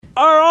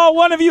Are all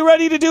one of you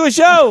ready to do a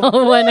show? All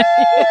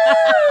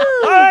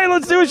right,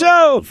 let's do a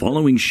show. The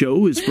following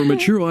show is for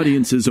mature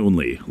audiences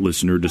only.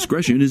 Listener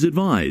discretion is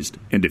advised.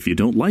 And if you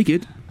don't like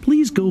it,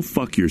 please go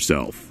fuck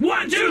yourself.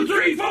 1, 2,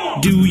 3,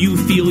 4. Do you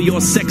feel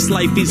your sex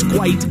life is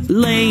quite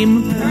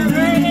lame?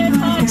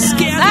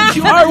 Scared that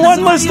your Our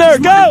one listener,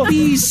 go!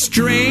 be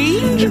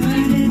strange?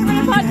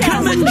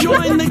 Come and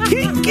join the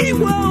kinky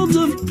world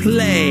of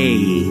play.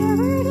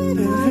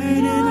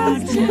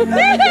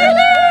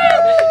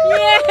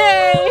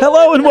 Yay!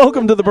 Hello and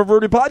welcome to the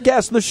Perverted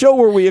Podcast, the show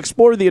where we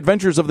explore the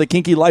adventures of the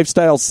kinky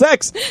lifestyle,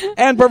 sex,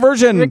 and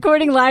perversion.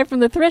 Recording live from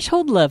the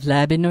Threshold Love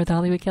Lab in North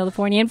Hollywood,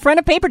 California, in front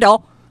of Paper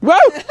Doll. Woo!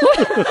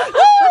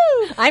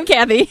 I'm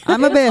Kathy.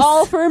 I'm Abyss.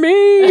 All for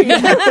me.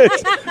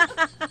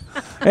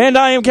 And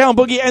I am Count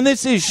Boogie, and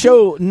this is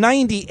show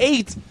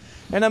 98.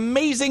 An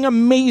amazing,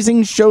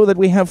 amazing show that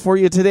we have for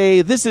you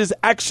today. This is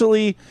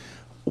actually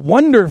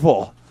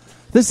wonderful.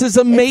 This is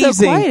amazing. It's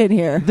so quiet in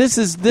here. This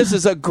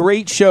is a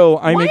great show.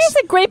 Why is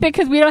it great?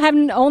 Because we don't have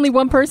only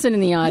one person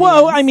in the audience.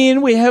 Well, I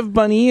mean, we have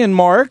Bunny and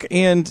Mark,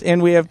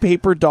 and we have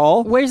Paper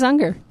Doll. Where's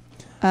Unger?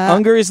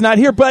 Unger is not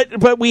here,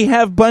 but we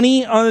have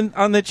Bunny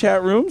on the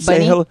chat room.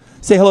 Bunny?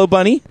 Say hello,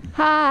 Bunny.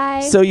 Hi.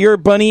 So you're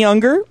Bunny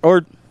Unger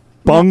or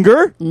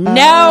Bunger?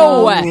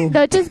 No.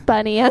 No, just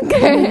Bunny Unger.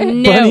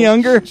 No. Bunny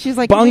Unger. She's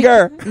like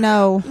Bunger.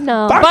 No.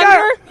 No.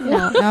 Bunger.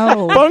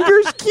 No.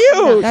 Bunger's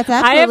cute. That's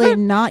I have absolutely a-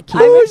 not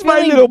cute. Who's my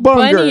feeling little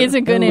Bunger? Bunny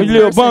isn't gonna Who's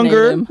little impersonate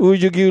Bunger? him.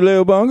 Who's your cute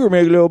little Bunger?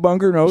 Make a little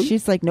Bunger nose.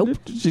 She's like, nope.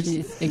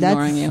 She's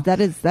ignoring you. That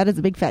is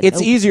a big fat. It's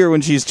nope. easier when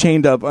she's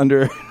chained up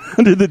under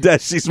the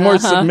desk. She's more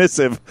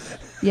submissive.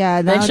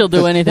 Yeah. Then she'll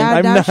do anything. Now,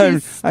 I'm now not-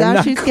 she's, I'm now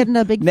not- she's getting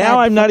a big. Now fat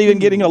I'm not even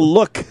getting a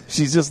look.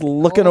 She's just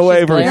looking Oh,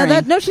 away she's from me.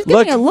 glaring. No, she's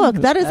Look. getting a look.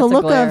 That is That's a a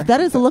look glare. of.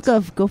 That is a look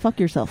of. Go fuck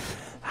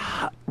yourself.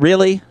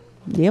 Really?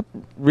 Yep.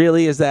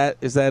 Really? Is that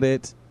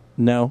it?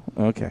 No?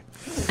 Okay.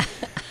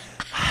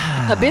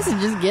 Abyss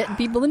is just getting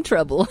people in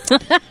trouble.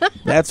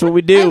 That's what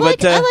we do. I like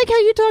but how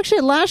you talk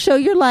shit. Last show,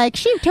 you're like,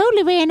 she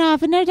totally ran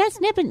off, and that's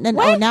nipping. And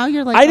now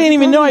you're like, I didn't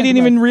even know. I didn't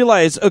even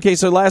realize. Okay,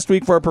 so last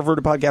week for our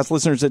Perverted Podcast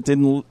listeners that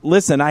didn't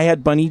listen, I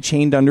had Bunny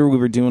chained under. We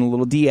were doing a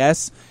little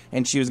DS,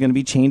 and she was going to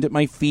be chained at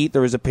my feet.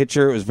 There was a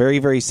picture. It was very,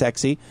 very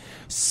sexy.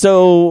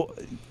 So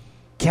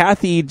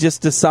Kathy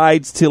just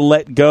decides to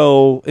let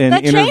go and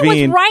The chain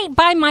intervene. was right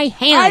by my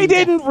hand. I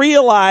didn't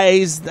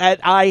realize that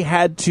I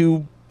had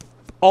to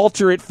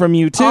alter it from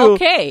you too.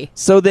 Okay.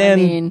 So then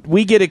I mean-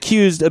 we get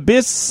accused.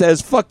 Abyss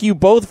says, "Fuck you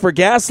both for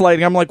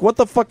gaslighting." I'm like, what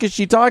the fuck is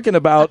she talking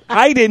about?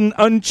 I didn't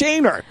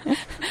unchain her.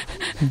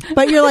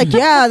 But you're like,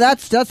 yeah,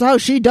 that's how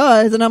she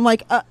does, and I'm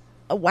like,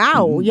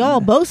 wow,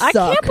 y'all both suck.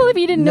 I can't believe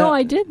you didn't know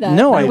I did that.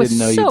 No, That I was didn't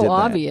know so you did that.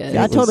 obvious.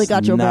 Yeah, I It totally was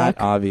got your not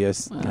back.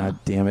 obvious. God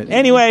damn it.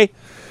 Anyway,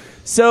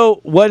 so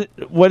what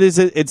is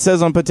it? It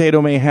says on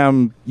Potato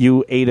Mayhem,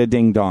 you ate a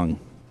ding dong.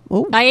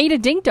 I ate a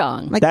ding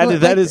dong. Like,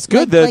 That is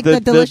good. Like the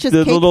delicious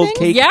the cake little thing?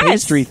 cake Yes.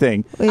 pastry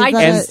thing. Is I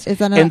that just- is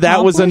that an And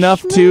that was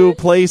enough to accomplishment?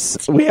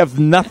 place. We have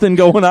nothing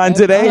going on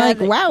today. I'm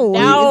like, wow.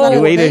 No. Is that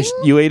You ate thing?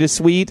 you ate a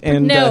sweet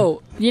and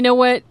No. You know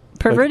what?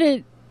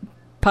 Perverted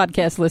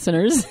podcast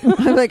listeners.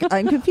 I'm like,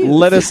 I'm confused.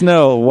 let us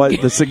know what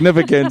the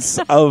significance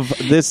of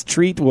this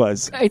treat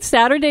was. It's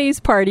Saturday's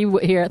party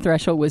here at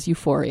Threshold was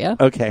Euphoria,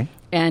 Okay,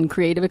 and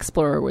Creative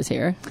Explorer was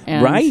here.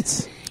 And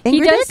right. He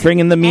Angry does Dick?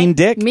 Bringing the mean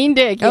dick. Mean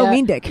Dick. Oh, yeah.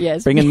 Mean Dick.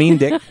 Yes. Bringing mean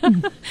dick.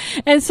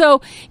 And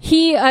so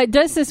he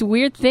does this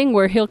weird thing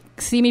where he'll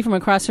see me from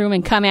across the room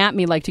and come at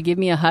me like to give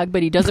me a hug,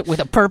 but he does it with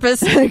a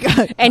purpose.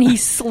 And he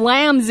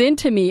slams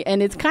into me,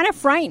 and it's kind of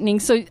frightening.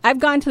 So I've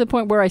gotten to the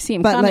point where I see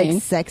him But coming.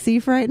 like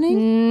sexy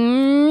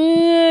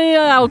frightening?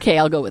 Yeah, okay,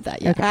 I'll go with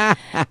that. Yeah.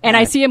 And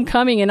I see him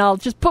coming, and I'll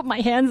just put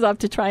my hands up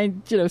to try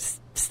and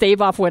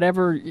stave off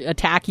whatever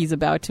attack he's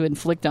about to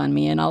inflict on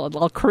me, and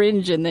I'll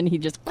cringe, and then he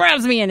just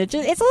grabs me, and it's a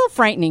little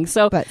frightening.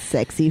 So But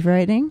sexy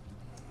frightening?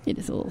 it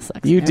is a little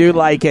sexy. You do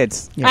like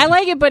it. I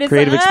like it, but it's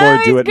Creative like, Explorer,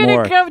 do he's it gonna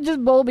more. come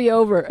just bowl me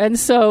over. And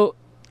so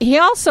he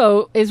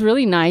also is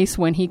really nice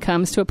when he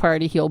comes to a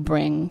party. He'll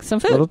bring some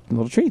food,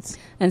 Little treats.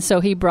 and so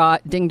he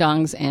brought ding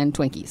dongs and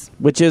Twinkies.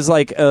 Which is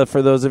like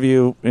for those of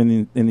you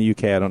in the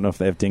UK, I don't know if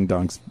they have ding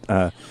dongs,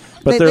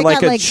 but They they're like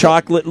got, a like,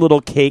 chocolate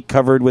little cake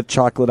covered with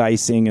chocolate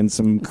icing and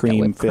some cream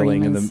whipped cream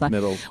filling in the inside.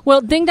 middle.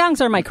 Well, ding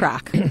dongs are my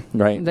crack.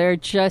 Right. They're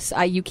just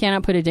you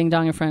cannot put a ding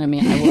dong in front of me.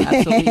 I will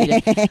absolutely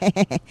eat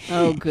it.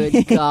 Oh,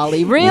 good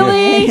golly,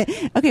 really?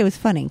 Okay, it was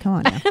funny. Come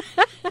on now.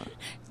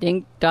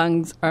 Ding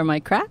dongs are my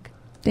crack.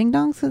 Ding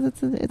dong says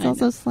it's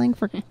also slang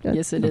for.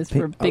 Yes, it is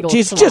for big old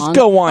Just schlong.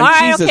 go on, All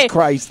right, Jesus okay.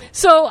 Christ!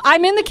 So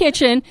I'm in the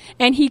kitchen,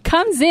 and he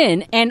comes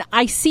in, and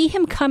I see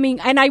him coming,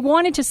 and I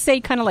wanted to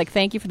say kind of like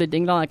thank you for the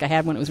ding dong, like I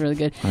had when it was really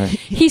good. Right.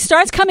 He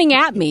starts coming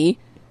at me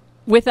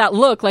with that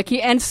look,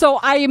 and so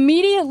I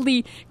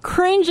immediately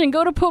cringe and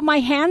go to put my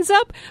hands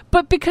up,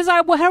 but because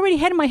I already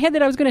had in my head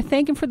that I was going to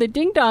thank him for the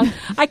ding dong,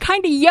 I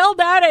kind of yelled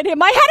out at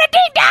him, "I had a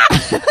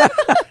ding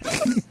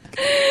dong!"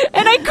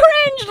 And I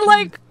cringed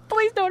like,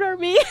 please don't hurt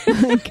me.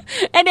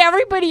 And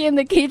everybody in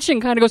the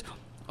kitchen kind of goes,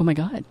 Oh my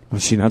God.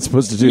 Was she not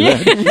supposed to do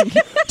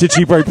that? Did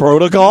she break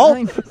protocol?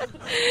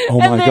 Oh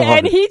my God.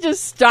 And he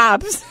just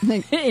stops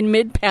in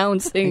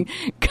mid-pouncing,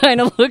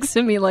 kind of looks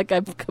at me like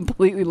I've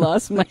completely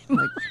lost my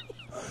mind.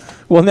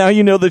 Well, now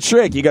you know the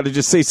trick. You got to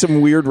just say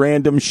some weird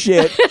random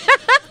shit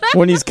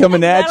when he's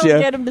coming at That'll you.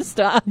 get him to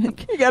stop. You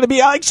got to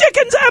be like,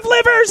 chickens have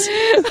livers.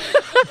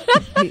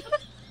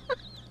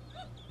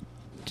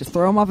 Just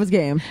throw him off his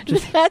game.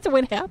 That's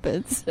what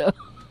happens. So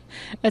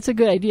that's a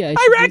good idea.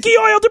 Iraqi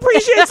oil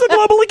depreciates the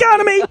global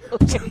economy.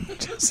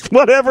 Just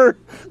whatever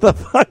the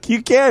fuck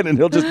you can, and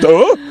he'll just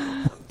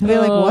Be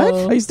like, what?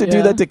 I used to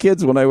do that to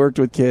kids when I worked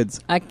with kids.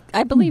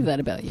 I believe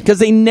that about you. Because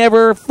they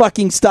never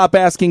fucking stop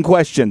asking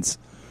questions.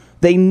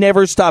 They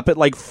never stop at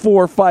like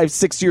 4, 5,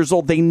 6 years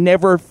old. They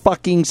never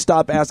fucking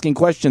stop asking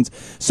questions.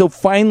 So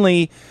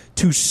finally,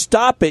 to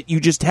stop it, you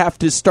just have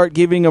to start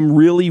giving them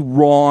really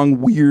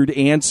wrong, weird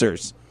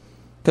answers.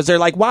 Because they're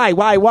like, why?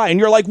 And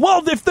you're like,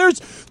 well, if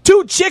there's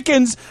 2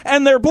 chickens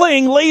and they're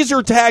playing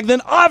laser tag,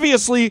 then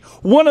obviously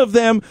one of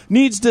them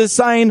needs to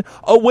sign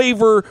a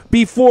waiver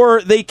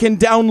before they can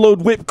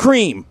download whipped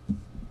cream.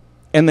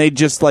 And they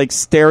just like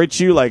stare at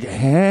you like,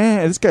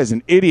 this guy's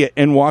an idiot,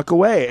 and walk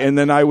away. And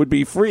then I would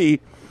be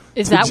free.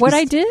 Is that what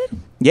I did?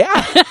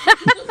 Yeah.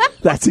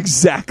 That's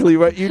exactly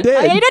what you did.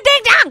 I ate a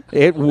ding dong!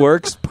 It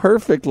works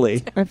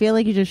perfectly. I feel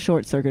like you just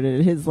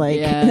short-circuited his,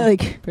 Yeah,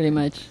 like... pretty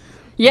much.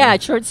 Yeah,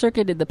 it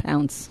short-circuited the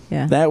pounce.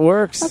 Yeah. That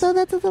works. Although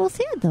that's a little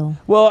sad, though.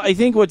 Well, I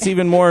think what's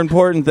even more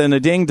important than a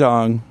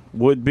ding-dong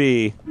would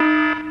be...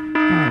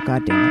 Oh,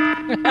 God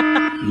damn it.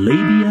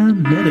 Labia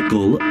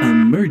medical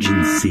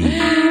emergency.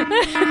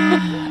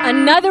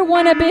 Another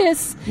one,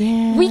 Abyss.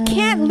 Yeah. We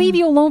can't leave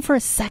you alone for a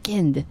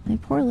second. My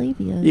poor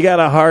labia. You got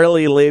a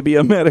Harley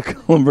labia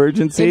medical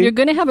emergency? If you're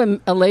going to have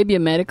a labia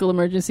medical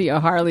emergency, a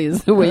Harley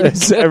is the way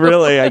to go.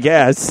 Really, I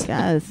guess.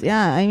 Yes,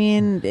 yeah. I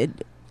mean,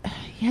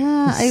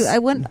 I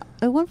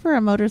went for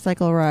a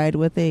motorcycle ride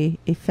with a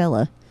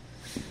fella,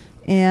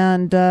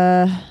 and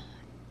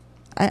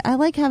I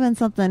like having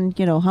something,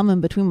 humming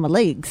between my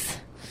legs.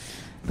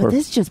 But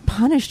this just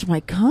punished my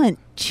cunt.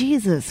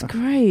 Jesus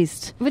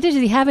Christ! But does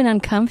he have an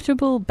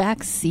uncomfortable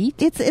back seat?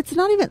 It's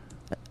not even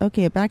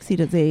okay. A back seat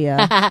is a.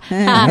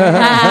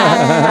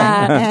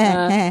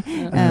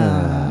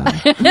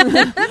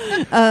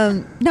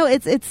 No,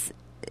 it's.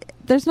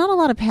 There's not a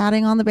lot of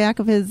padding on the back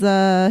of his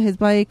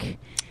bike,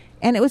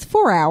 and it was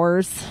 4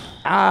 hours.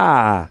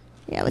 Ah.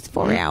 Yeah, it was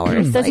 4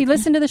 hours. Does he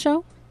listen to the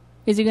show?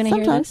 Is he going to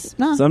hear this?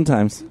 No.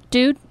 Sometimes.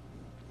 Dude,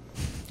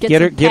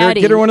 Get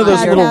her one of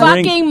those little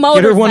rings.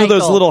 Get her one of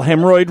those little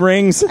hemorrhoid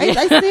rings.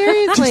 I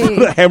seriously. Just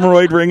put a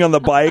hemorrhoid ring on the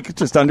bike,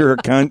 just under her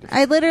cunt.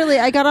 I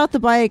got off the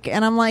bike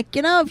and I'm like,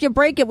 if you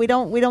break it, we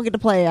don't get to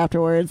play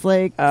afterwards.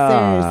 Like,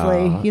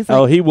 seriously. He's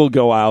like, he will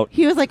go out.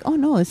 He was like, oh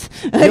no,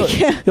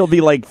 He'll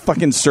be like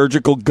fucking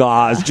surgical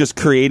gauze, just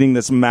creating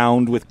this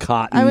mound with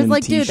cotton. I was and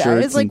like, t-shirts. dude, I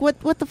was like,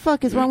 what the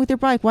fuck is wrong with your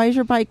bike? Why is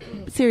your bike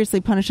seriously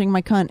punishing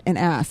my cunt and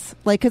ass?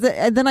 Like,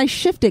 and then I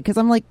shifted because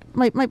I'm like,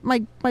 my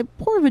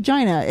poor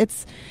vagina.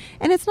 It's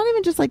not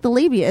even just like the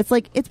labia. It's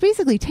like, it's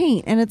basically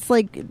taint, and it's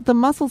like the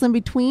muscles in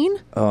between.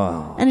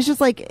 Oh. And it's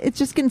just like, it's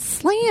just getting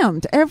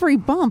slammed. Every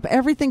bump,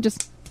 everything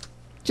just.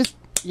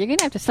 You're going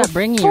to have to start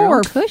bringing your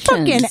own cushions.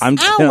 Fucking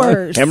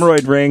hours.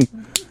 Hemorrhoid ring.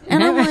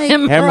 And I'm like,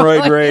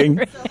 hemorrhoid ring.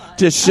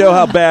 Just show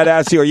how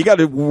badass you are. You got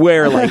to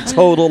wear like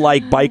total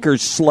like biker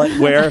slut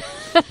wear,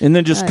 and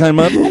then just come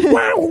up.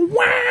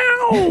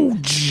 Wow.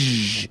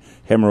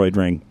 Hemorrhoid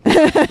ring.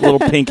 Little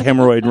pink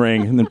hemorrhoid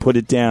ring, and then put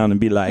it down and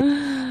be like,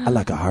 I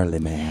like a Harley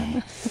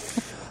man.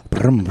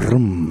 Brum,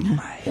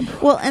 brum.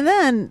 Well, and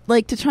then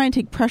like to try and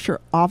take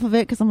pressure off of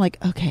it, because I'm like,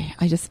 okay,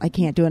 I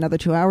can't do another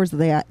 2 hours of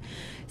that.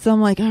 So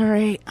I'm like, all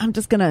right, I'm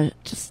just gonna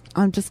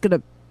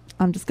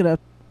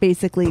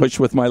basically push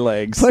with my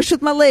legs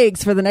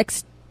for the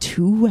next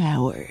 2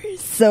 hours.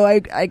 So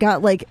I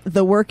got like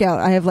the workout.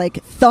 I have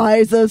like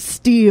thighs of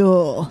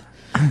steel,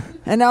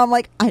 and now I'm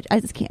like, I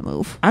just can't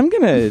move. I'm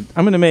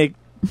gonna make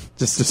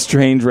just a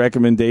strange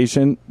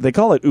recommendation. They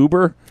call it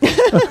Uber.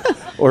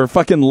 Or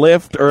fucking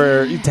Lyft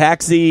or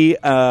taxi,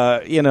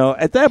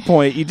 at that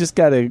point, you just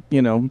got to,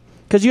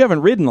 because you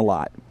haven't ridden a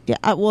lot.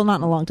 Yeah, well, not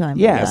in a long time.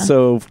 Yeah,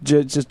 so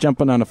just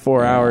jumping on a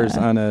 4 hours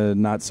on a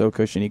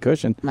not-so-cushiony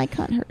cushion. My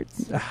cunt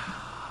hurts.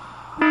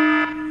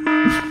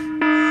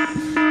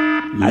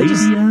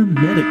 Labia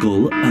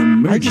medical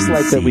emergency. I just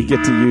like that we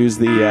get to use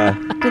the...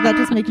 Did that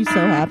just make you so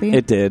happy?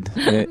 It did.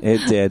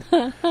 It did.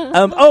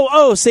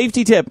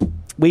 Safety tip.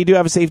 We do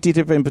have a safety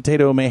tip in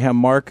Potato Mayhem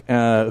Mark,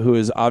 who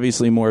is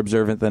obviously more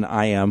observant than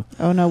I am.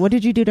 Oh, no. What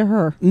did you do to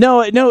her?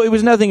 No, it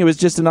was nothing. It was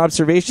just an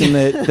observation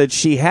that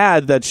she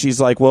had, that she's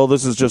like, well,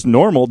 this is just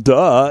normal,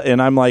 duh. And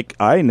I'm like,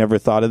 I never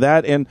thought of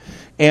that. And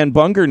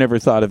Bunger never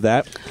thought of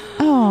that.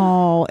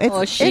 Oh,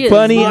 she is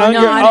Bunny not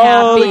Unger. happy.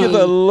 Oh, look at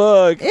the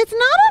look. It's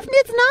not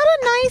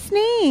a nice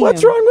name.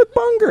 What's wrong with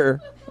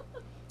Bunger?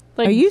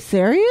 Like, are you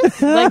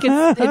serious? Like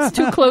it's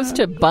too close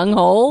to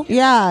bunghole?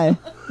 Yeah.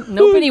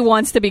 Nobody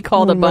wants to be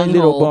called a my little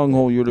bunghole.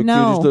 bunghole. You're the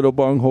No. cutest little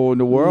bunghole in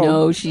the world.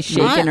 No, she's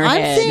shaking her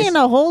I'm head. seeing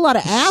a whole lot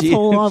of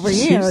asshole over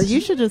here. she's- You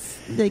should just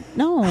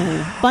no.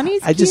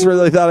 Bunny's I just cute.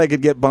 really thought I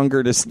could get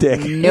Bunger to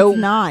stick. Nope.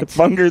 It's not.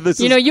 Bunger, this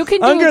You is know, you can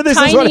do Unger, this is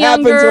tiny what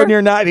happens Unger. when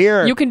you're not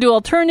here. You can do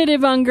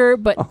alternative Unger,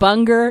 but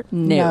Bunger,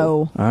 no.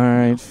 No. All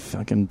right,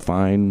 fucking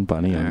fine,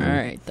 Bunny All Unger.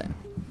 right, then.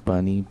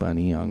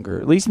 Bunny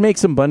Unger. At least make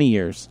some bunny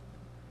ears.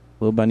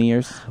 Little bunny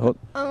ears. Oh.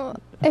 Oh,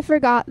 I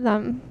forgot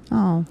them.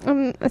 Oh.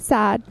 I'm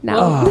sad now.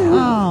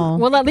 Oh.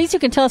 Well, at least you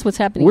can tell us what's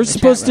happening. We're in the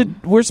supposed chat to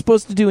room. we're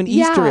supposed to do an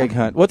Easter Yeah. egg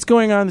hunt. What's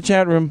going on in the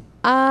chat room?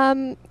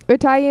 We're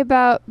talking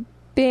about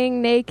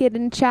being naked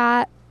in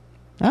chat,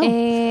 Oh.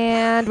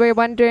 and we're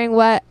wondering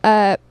what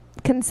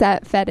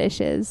consent fetish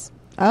is.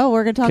 Oh,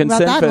 we're going to talk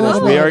Consent about that in a fetish.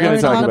 little We bit. are gonna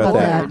We're talk gonna about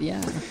that.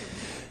 Yeah.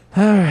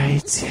 All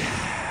right.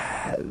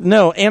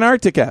 No,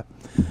 Antarctica.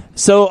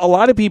 So a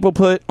lot of people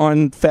put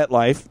on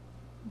FetLife,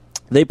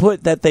 they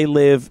put that they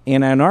live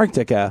in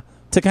Antarctica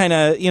to kind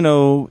of,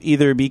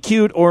 either be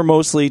cute or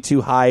mostly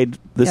to hide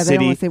the Yeah, they don't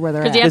city. want to see where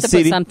they're Because at. you have The to put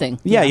city- something.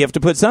 Yeah, you have to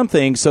put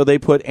something. So they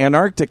put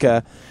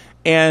Antarctica.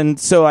 And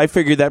so I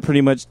figured that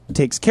pretty much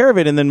takes care of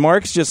it. And then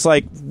Mark's just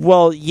like,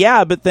 well,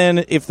 yeah, but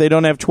then if they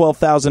don't have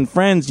 12,000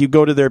 friends, you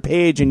go to their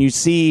page and you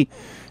see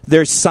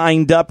they're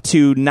signed up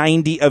to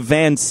 90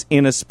 events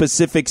in a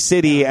specific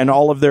city and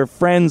all of their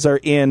friends are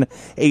in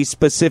a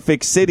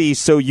specific city.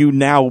 So you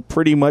now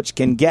pretty much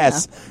can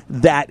guess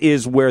that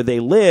is where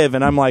they live.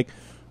 And I'm like,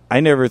 I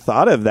never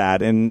thought of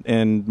that.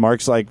 And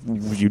Mark's like,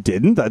 you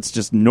didn't? That's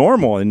just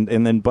normal. And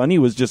then Bunny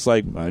was just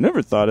like, I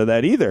never thought of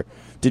that either.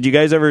 Did you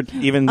guys ever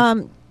even...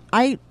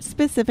 I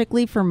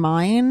specifically for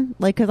mine,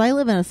 like, because I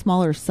live in a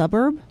smaller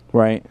suburb,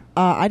 right.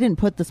 I didn't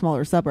put the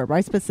smaller suburb. I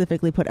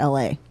specifically put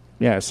L.A.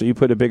 Yeah, so you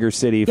put a bigger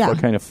city Yeah. for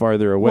kind of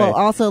farther away. Well,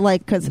 also,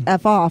 like, because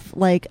F off,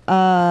 like,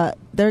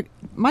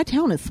 my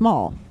town is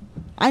small.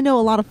 I know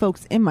a lot of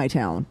folks in my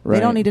town. They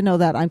Right. don't need to know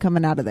that I'm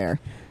coming out of there.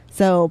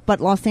 So,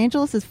 but Los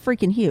Angeles is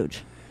freaking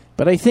huge.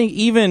 But I think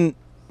even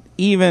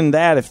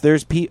that, if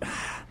there's people...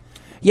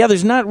 Yeah,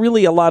 there's not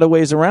really a lot of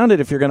ways around it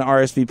if you're going to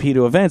RSVP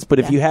to events. But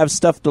if you have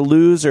stuff to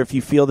lose, or if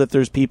you feel that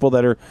there's people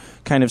that are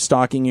kind of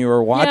stalking you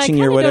or watching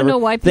you or whatever, don't know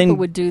why people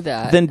would do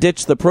that. Then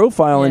ditch the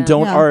profile and Yeah.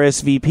 don't Yeah.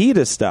 RSVP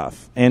to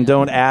stuff, and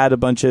don't add a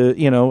bunch of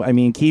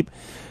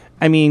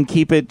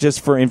keep it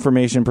just for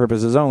information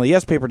purposes only.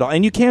 Yes, Paper Doll,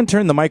 and you can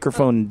turn the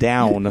microphone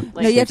down.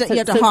 No, you have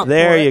to hop.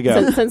 There for you it.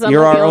 go. Since I'm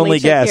You're like the our only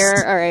chick guest.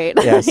 here, all right.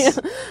 Yes.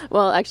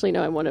 Well, actually,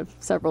 no, I'm one of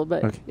several,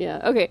 but Okay.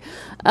 yeah, okay.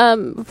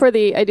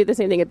 I do the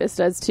same thing Abyss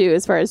does too,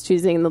 as far as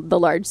choosing the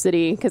large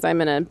city, because I'm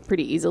in a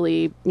pretty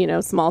easily,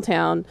 small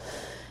town.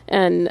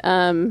 And,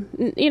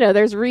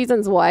 there's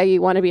reasons why you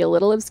want to be a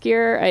little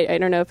obscure. I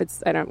don't know if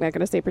I'm not going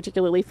to say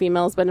particularly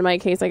females, but in my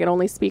case, I can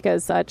only speak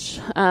as such.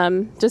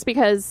 Just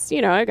because,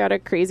 I got a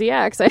crazy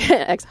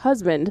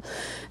ex-husband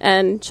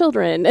and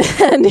children.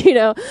 And,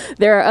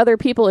 there are other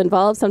people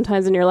involved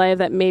sometimes in your life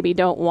that maybe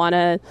don't want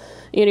to,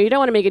 you don't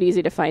want to make it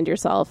easy to find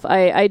yourself.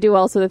 I do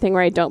also the thing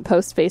where I don't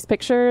post face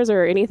pictures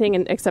or anything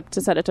except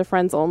to set it to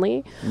friends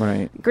only.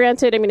 Right.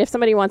 Granted, I mean, if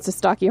somebody wants to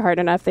stalk you hard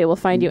enough, they will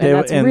find you, They and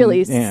will- that's and-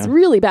 really, yeah.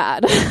 really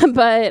bad.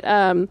 But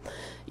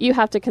you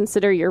have to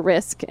consider your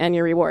risk and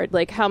your reward.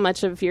 Like, how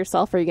much of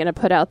yourself are you going to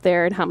put out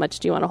there, and how much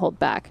do you want to hold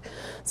back?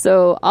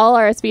 So I'll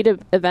RSVP to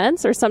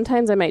events, or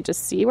sometimes I might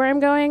just see where I'm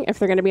going. If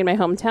they're going to be in my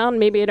hometown,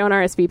 maybe I don't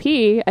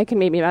RSVP. I can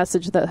maybe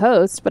message the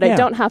host, but Yeah. I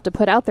don't have to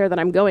put out there that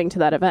I'm going to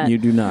that event. You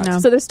do not. No.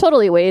 So there's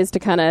totally ways to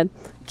kind of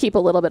keep a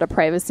little bit of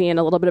privacy and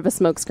a little bit of a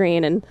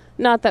smokescreen, and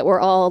not that we're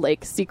all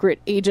like secret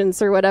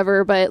agents or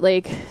whatever, but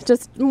like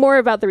just more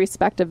about the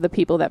respect of the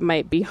people that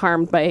might be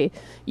harmed by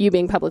you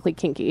being publicly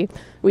kinky.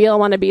 We all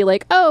want to be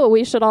like, oh,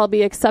 we should all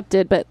be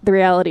accepted, but the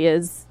reality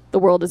is the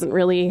world isn't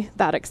really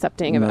that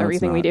accepting of No, it's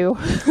everything we not.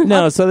 do.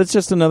 No, so that's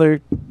just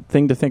another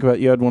thing to think about.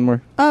 You had one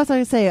more. Oh, so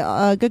I say,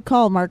 good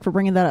call, Mark, for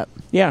bringing that up.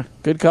 Yeah,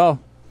 good call.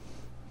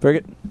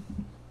 Bridget.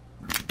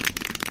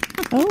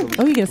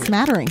 Oh, you get a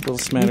smattering. Little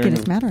smattering. You get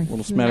a smattering.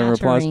 Little smattering of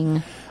applause.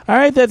 Smattering. All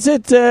right, that's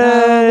it.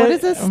 What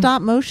is this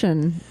stop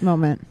motion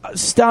moment?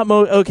 Stop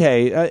mo.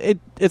 Okay,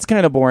 it's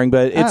kind of boring,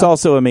 but it's Oh.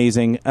 also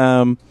amazing.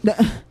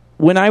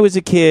 When I was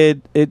a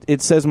kid,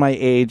 it says my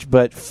age,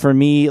 but for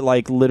me,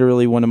 like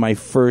literally one of my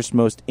first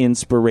most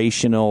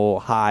inspirational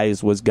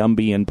highs was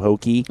Gumby and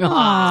Pokey. Oh,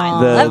 I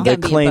The love Gumby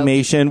and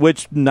claymation,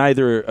 which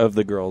neither of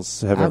the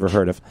girls have ever Ouch.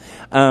 heard of,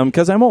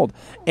 because I'm old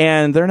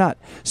and they're not.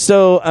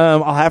 So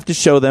I'll have to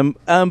show them.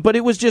 But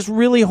it was just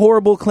really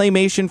horrible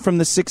claymation from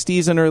the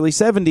 60s and early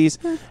 70s,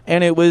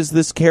 and it was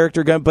this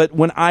character gun. But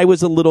when I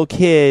was a little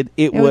kid,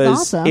 it was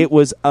awesome. it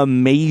was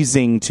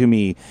amazing to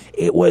me.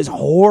 It was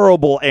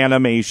horrible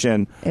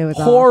animation, It was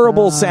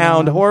horrible awesome.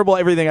 sound, horrible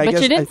everything. I But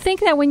guess you didn't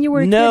think that when you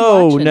were a kid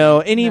no, watching no,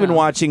 it. and even No.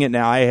 watching it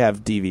now, I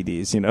have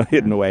DVDs,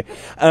 hidden away,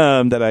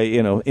 that I,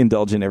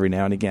 indulge in every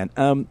now and again.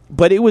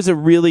 But it was a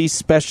really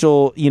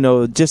special,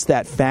 just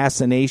that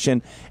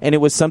fascination, and it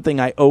was something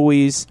I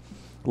always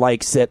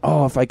said,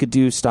 oh, if I could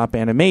do stop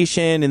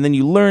animation, and then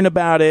you learn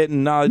about it,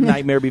 and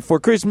Nightmare Before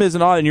Christmas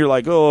and all, and you're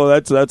like, oh,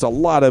 that's a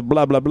lot of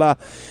blah blah blah.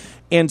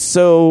 And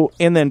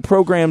then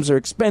programs are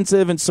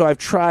expensive, and so I've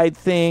tried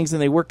things,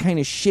 and they work kind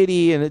of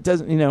shitty, and it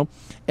doesn't,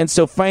 And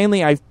so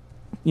finally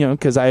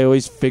because I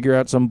always figure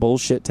out some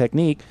bullshit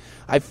technique,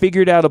 I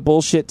figured out a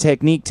bullshit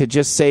technique to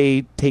just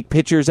say, take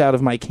pictures out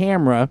of my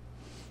camera,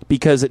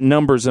 because it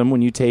numbers them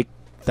when you take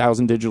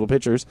 1,000 digital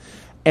pictures.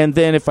 And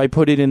then if I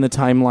put it in the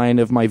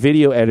timeline of my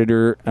video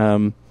editor,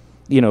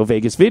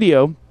 Vegas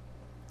Video,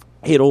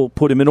 it'll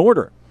put them in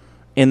order.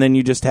 And then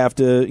you just have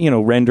to,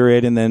 render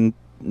it and then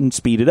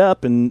speed it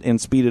up and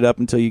speed it up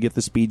until you get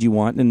the speed you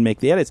want and make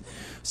the edits.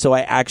 So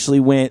I actually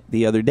went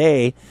the other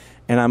day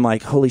and I'm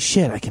like, holy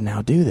shit, I can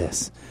now do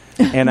this.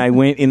 And I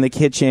went in the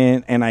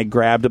kitchen and I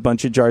grabbed a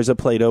bunch of jars of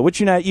Play-Doh,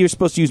 which you're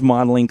supposed to use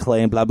modeling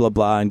clay and blah, blah,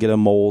 blah, and get a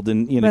mold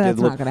and, get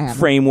a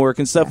framework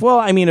and stuff. Yeah. Well,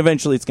 I mean,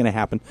 eventually it's going to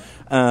happen.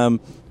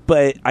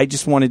 But I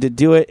just wanted to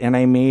do it, and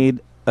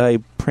I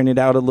printed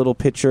out a little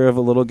picture of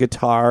a little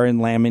guitar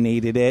and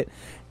laminated it.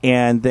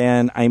 And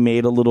then I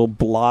made a little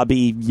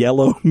blobby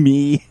yellow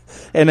me,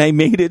 and I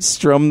made it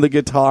strum the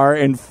guitar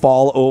and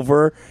fall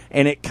over,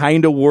 and it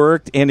kind of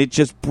worked. And it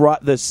just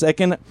brought, the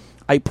second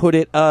I put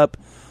it up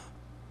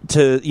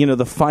to,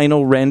 the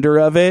final render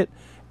of it,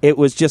 it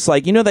was just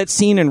like, that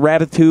scene in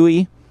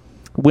Ratatouille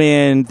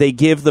when they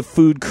give the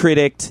food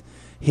critic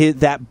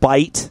that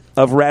bite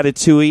of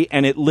Ratatouille,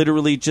 and it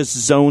literally just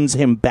zones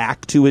him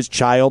back to his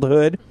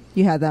childhood.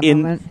 You had that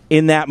moment.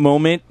 In that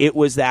moment, it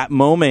was that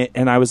moment,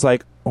 and I was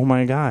like, oh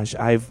my gosh,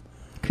 I've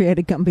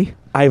created Gumby.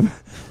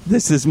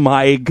 This is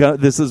my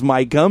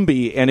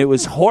Gumby, and it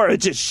was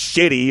horrid, just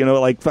shitty,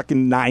 like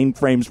fucking 9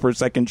 frames per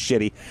second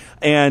shitty,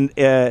 and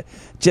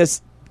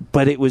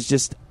but it was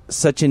just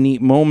such a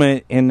neat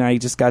moment, and I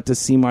just got to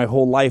see my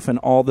whole life and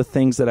all the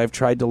things that I've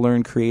tried to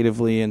learn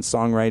creatively and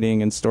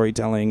songwriting and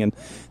storytelling and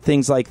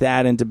things like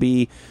that, and to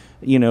be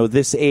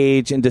this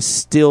age and to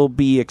still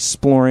be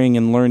exploring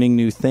and learning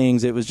new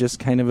things. It was just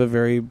kind of a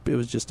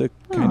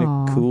kind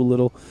of cool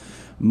little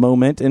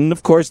moment. And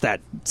of course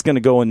that's going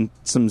to go in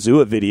some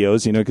Zua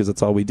videos, because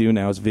that's all we do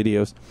now is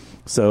videos.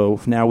 So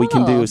now we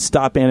can do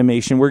stop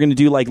animation. We're going to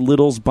do like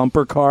Little's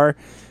bumper car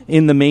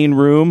in the main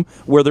room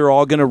where they're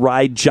all going to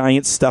ride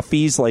giant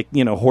stuffies like,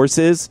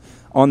 horses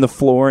on the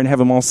floor and have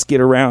them all skid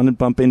around and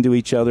bump into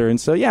each other. And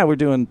so, yeah, we're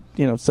doing,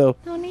 so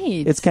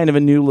neat. It's kind of a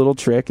new little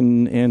trick.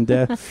 And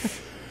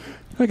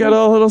I got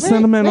all a little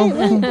sentimental.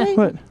 Wait.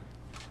 What?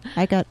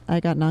 I got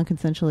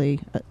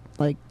non-consensually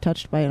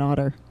touched by an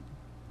otter.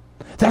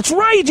 That's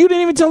right. You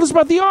didn't even tell us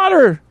about the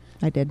otter.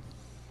 I did.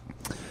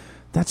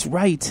 That's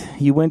right.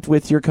 You went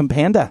with your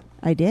companda.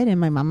 I did, and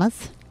my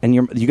mama's. And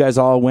you guys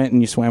all went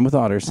and you swam with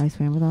otters. I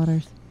swam with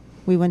otters.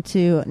 We went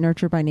to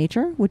Nurture by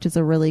Nature, which is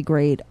a really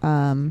great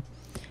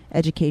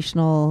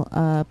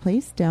educational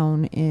place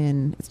down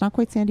in, it's not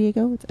quite San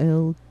Diego, it's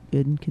El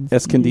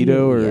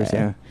Escondido.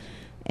 Yeah.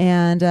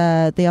 And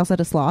they also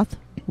had a sloth,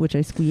 which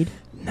I squeed.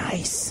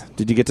 Nice.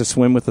 Did you get to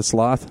swim with the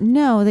sloth?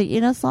 No,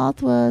 the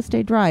sloth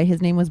stayed dry.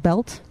 His name was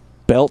Belt.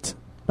 Belt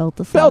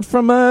the sloth.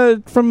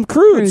 Belt from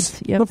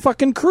Croods. Yep. The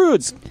fucking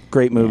Croods.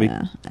 Great movie.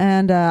 Yeah.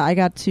 And I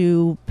got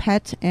to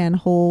pet and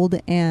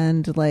hold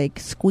and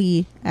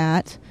squee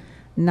at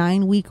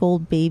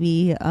 9-week-old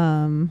baby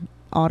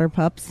otter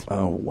pups.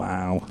 Oh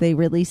wow! They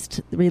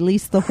released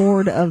the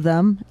horde of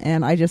them,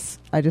 and I just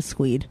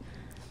squeed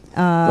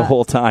the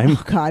whole time.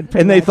 Oh God!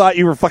 And they thought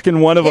you were fucking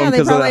one of them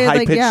because of the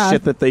high pitched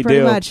shit that they pretty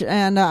do. Much.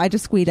 And I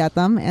just squeed at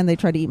them, and they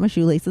tried to eat my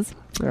shoelaces.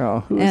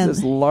 Oh, who is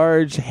this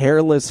large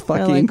hairless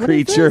fucking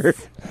creature?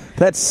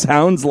 That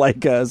sounds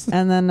like us.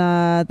 And then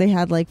they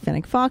had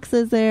fennec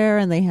foxes there,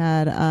 and they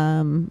had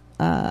an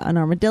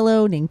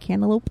armadillo named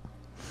Cantaloupe.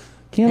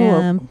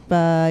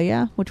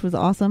 Which was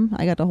awesome.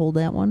 I got to hold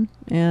that one.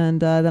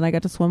 And then I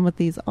got to swim with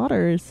these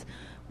otters,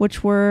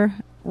 which were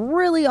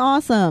really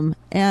awesome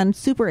and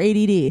super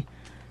ADD.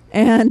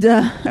 And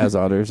as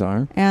otters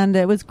are. And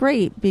it was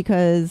great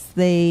because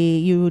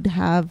you'd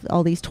have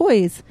all these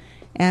toys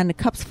and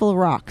cups full of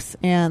rocks.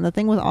 And the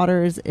thing with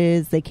otters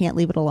is they can't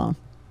leave it alone.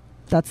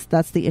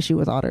 That's the issue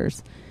with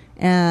otters.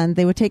 And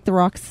they would take the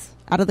rocks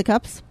out of the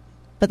cups,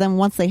 but then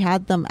once they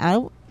had them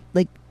out,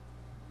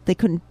 they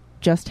couldn't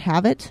just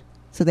have it.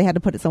 So they had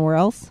to put it somewhere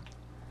else.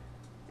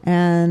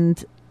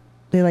 And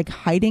they like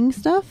hiding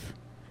stuff.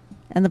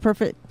 And the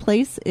perfect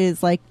place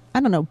is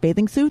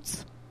bathing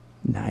suits.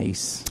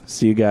 Nice.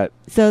 So you got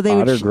they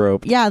otter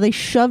groped. Yeah, they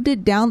shoved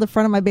it down the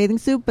front of my bathing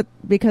suit, but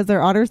because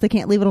they're otters, they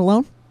can't leave it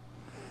alone.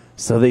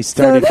 So they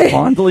started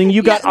fondling.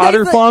 You got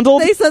otter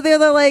fondled?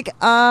 They're like,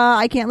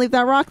 I can't leave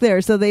that rock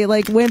there. So they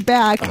went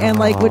back and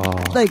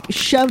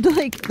shoved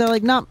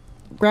not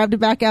grabbed it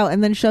back out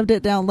and then shoved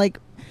it down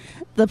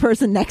the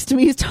person next to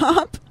me's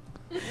top.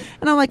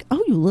 And I'm like,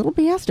 oh, you little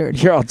bastard.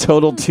 You're all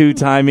total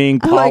two-timing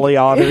poly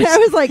otters. I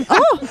was like,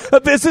 oh.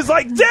 This is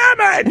damn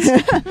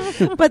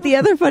it! But the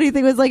other funny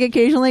thing was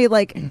occasionally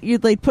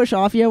you'd push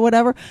off you or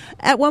whatever.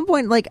 At one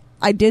point,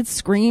 I did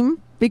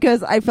scream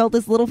because I felt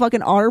this little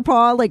fucking otter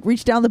paw like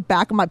reach down the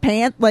back of my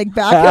pants, like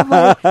back of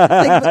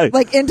my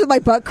like into my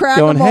butt crack.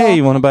 Going, hey,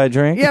 you want to buy a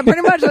drink? Yeah,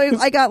 pretty much.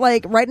 I got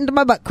like right into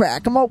my butt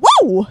crack. I'm all,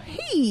 whoa,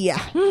 hey,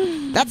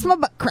 that's my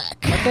butt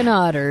crack. Fucking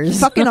otters.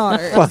 Fucking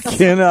otters.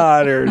 Fucking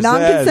otters.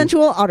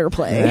 Non-consensual otter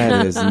play.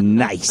 That is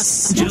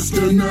nice. Just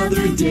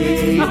another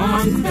day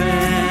on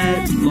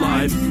Fat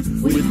Life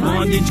with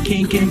bondage,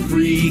 kink, and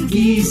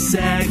freaky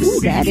sex. Ooh,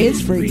 that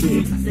is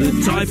freaky.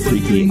 The type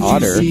of things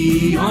Otter. you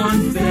see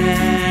on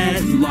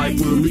Fat Life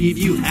will leave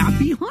you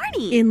happy,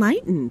 Horny.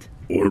 Enlightened.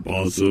 or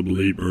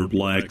possibly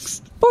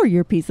perplexed. For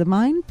your peace of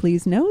mind,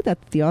 please know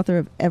that the author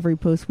of every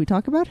post we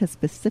talk about has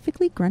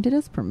specifically granted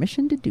us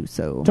permission to do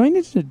so. Do I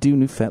need to do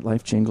new Fat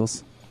Life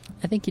jingles?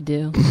 I think you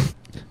do.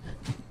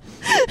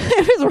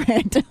 It was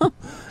random.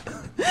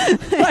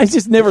 I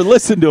just never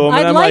listened to them. I'd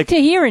and I'm like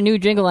to hear a new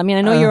jingle. I mean,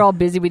 I know you're all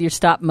busy with your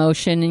stop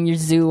motion and your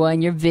Zua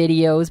and your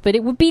videos, but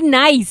it would be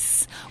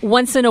nice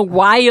once in a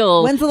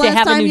while When's the to last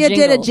have a time new you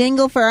jingle. did a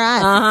jingle for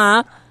us?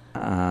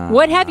 Uh-huh.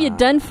 What have you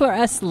done for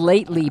us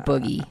lately,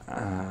 Boogie?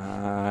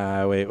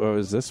 Wait, what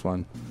was this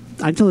one?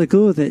 I'm totally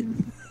cool with it.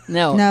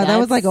 No, No, that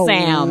was that's like a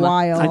Sam.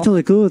 while. I'm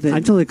totally cool with it.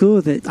 I'm totally cool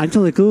with it. I'm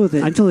totally cool with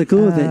it. I'm totally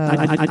cool with it.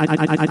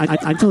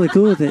 I'm totally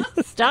cool with it.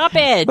 Stop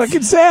it.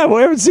 Fucking Sam.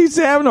 We haven't seen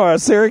Sam in a while.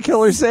 Sarah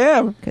Killer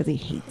Sam. Because he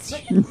hates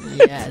you.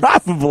 Yes.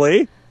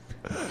 Probably.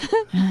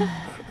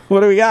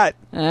 What do we got?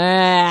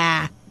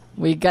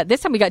 We got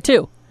this time. We got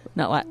two.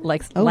 Not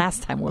like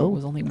last time where it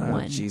was only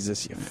one. Oh,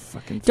 Jesus, you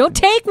fucking... Don't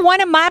take one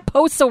of my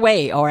posts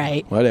away. All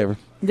right. Whatever.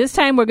 This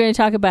time we're going to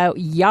talk about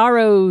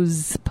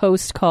Yarrow's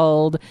post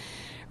called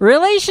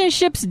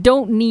 "Relationships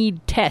Don't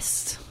Need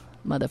Tests."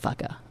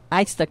 Motherfucker.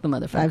 I stuck the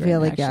motherfucker. I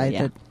feel in, like, actually,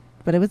 yeah.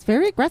 But it was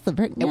very aggressive.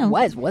 Very, It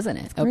was, wasn't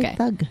it? very Okay.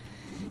 thug.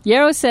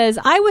 Yarrow says,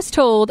 "I was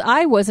told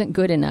I wasn't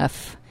good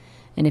enough.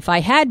 And if I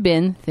had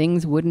been,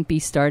 things wouldn't be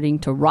starting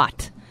to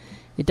rot.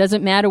 It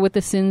doesn't matter what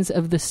the sins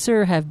of the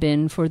Sir have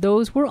been, for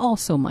those were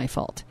also my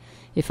fault.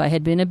 If I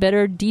had been a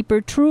better, deeper,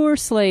 truer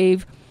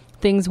slave,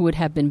 things would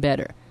have been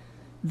better.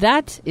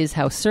 That is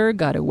how Sir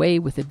got away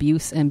with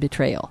abuse and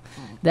betrayal.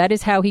 That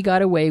is how he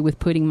got away with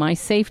putting my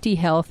safety,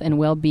 health, and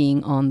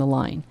well-being on the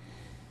line.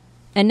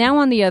 And now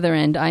on the other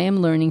end, I am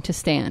learning to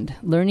stand,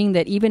 learning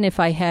that even if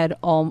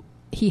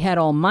he had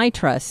all my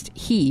trust,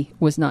 he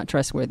was not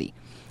trustworthy.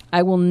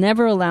 I will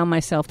never allow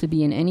myself to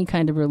be in any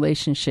kind of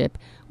relationship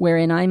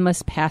wherein I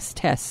must pass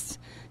tests,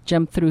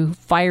 jump through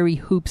fiery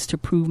hoops to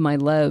prove my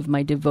love,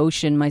 my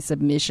devotion, my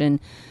submission,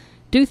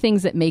 do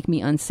things that make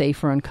me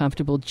unsafe or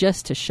uncomfortable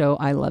just to show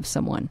I love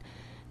someone.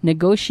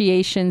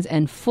 Negotiations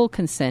and full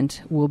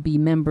consent will be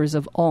members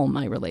of all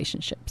my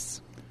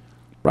relationships."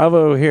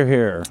 Bravo,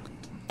 here.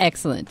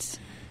 Excellent.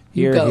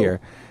 You Here, go. here.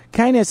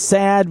 Kind of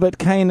sad, but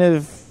kind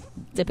of...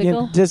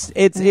 Typical. Just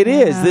it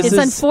is. This It's is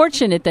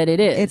unfortunate that it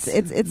is.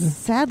 It's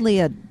sadly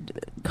a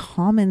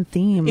common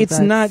theme. It's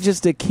that's- not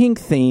just a kink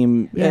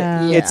theme.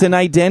 Yeah. It's an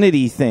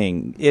identity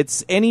thing.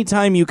 It's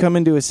anytime you come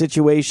into a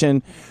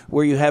situation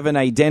where you have an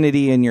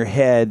identity in your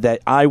head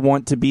that I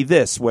want to be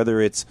this,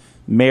 whether it's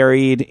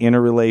married, in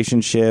a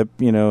relationship,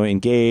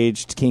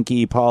 engaged,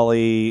 kinky,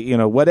 poly,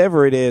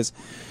 whatever it is.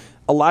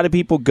 A lot of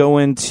people go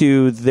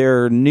into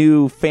their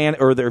new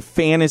their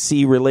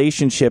fantasy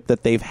relationship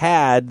that they've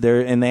had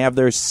there, and they have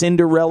their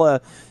Cinderella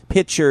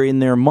picture in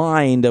their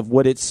mind of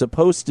what it's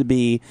supposed to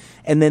be,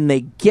 and then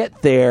they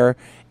get there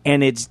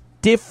and it's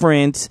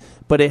different,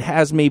 but it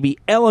has maybe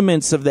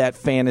elements of that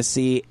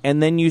fantasy,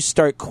 and then you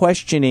start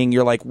questioning.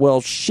 You're like, well,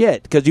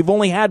 shit, because you've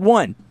only had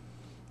one.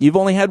 You've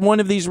only had one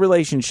of these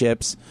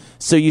relationships,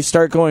 so you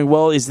start going,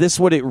 well, is this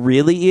what it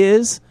really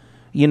is?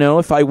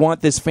 If I want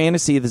this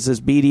fantasy, this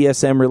is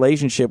BDSM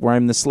relationship where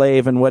I'm the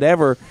slave and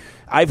whatever.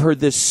 I've heard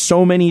this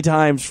so many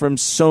times from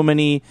so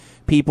many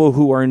people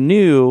who are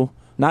new,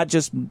 not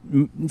just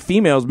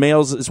females,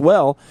 males as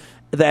well,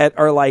 that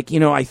are like,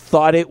 I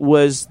thought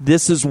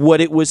this is what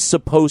it was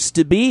supposed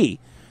to be.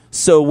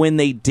 So when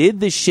they did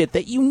this shit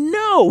that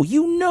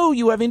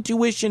you have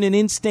intuition and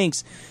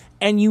instincts,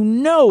 and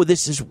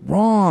this is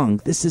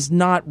wrong, this is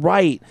not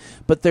right,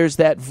 but there's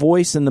that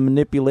voice and the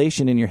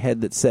manipulation in your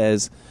head that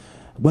says,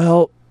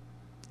 well,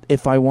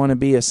 if I want to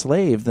be a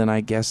slave, then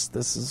I guess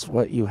this is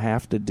what you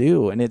have to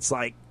do. And it's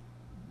like,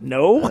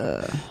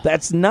 no,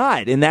 that's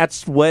not. And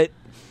that's what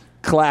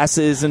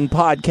classes and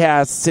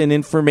podcasts and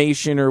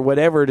information or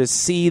whatever to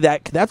see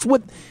that. That's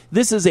what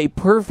this is a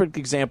perfect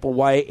example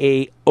why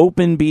a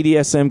open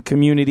BDSM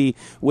community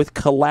with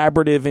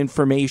collaborative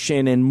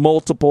information and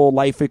multiple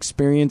life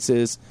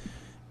experiences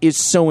is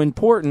so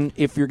important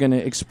if you're going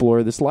to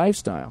explore this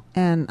lifestyle.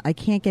 And I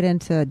can't get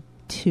into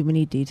too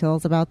many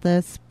details about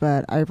this,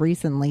 but I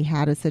recently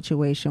had a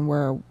situation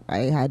where I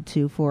had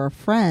to, for a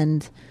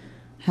friend,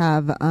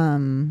 have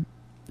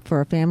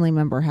for a family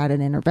member had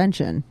an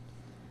intervention,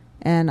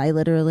 and I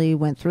literally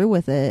went through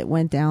with it.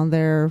 Went down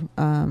there.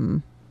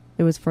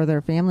 It was for their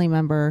family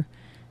member,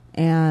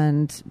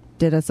 and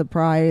did a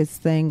surprise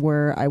thing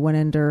where I went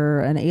under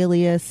an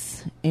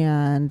alias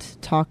and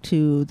talked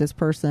to this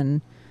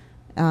person,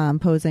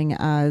 posing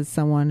as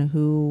someone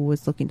who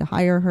was looking to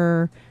hire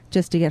her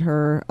just to get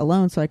her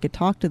alone so I could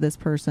talk to this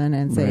person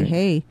and say, Right.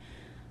 hey,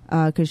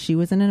 because she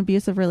was in an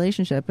abusive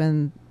relationship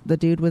and the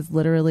dude was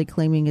literally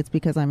claiming it's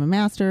because I'm a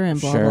master and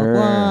blah, Sure.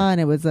 blah, blah.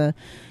 And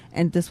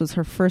and this was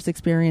her first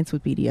experience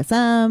with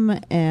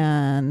BDSM,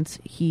 and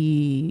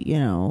he,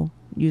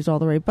 used all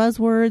the right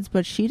buzzwords,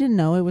 but she didn't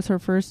know it was her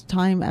first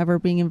time ever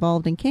being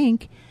involved in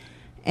kink.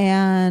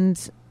 And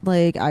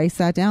like, I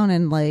sat down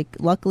and like,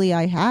 luckily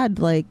I had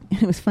it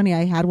was funny.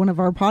 I had one of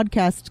our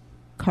podcast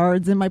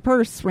cards in my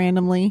purse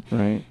randomly.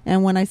 Right.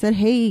 And when I said,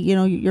 hey,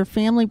 your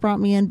family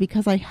brought me in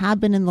because I have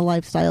been in the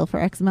lifestyle for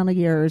X amount of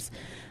years.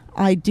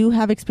 I do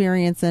have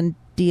experience in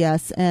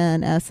DS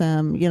and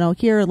SM,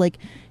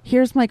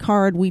 here's my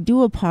card. We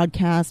do a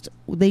podcast.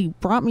 They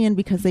brought me in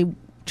because they're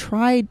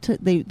trying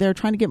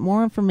to get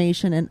more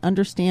information and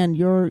understand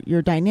your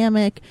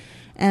dynamic.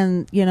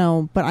 And,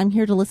 but I'm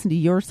here to listen to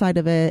your side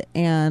of it.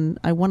 And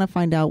I want to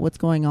find out what's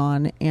going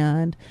on.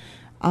 And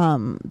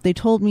they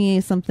told me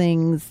some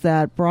things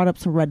that brought up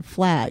some red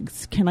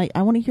flags.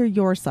 I want to hear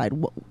your side.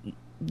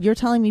 You're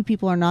telling me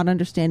people are not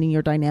understanding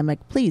your dynamic.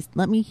 Please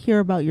let me hear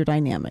about your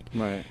dynamic.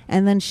 Right.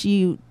 And then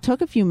she took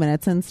a few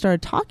minutes and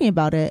started talking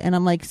about it. And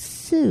I'm like,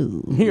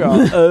 so.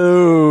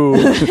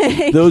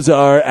 Those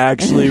are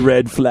actually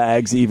red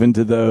flags, even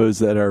to those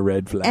that are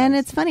red flags. And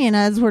it's funny. And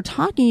as we're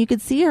talking, you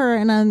could see her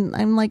and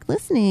I'm like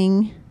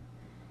listening.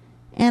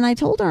 And I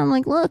told her, I'm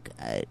like, look,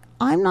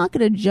 I'm not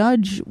going to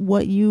judge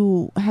what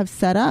you have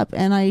set up.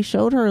 And I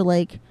showed her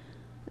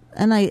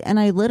and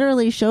I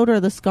literally showed her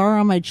the scar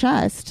on my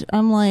chest.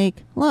 I'm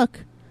like,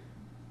 look,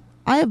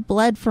 I have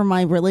bled for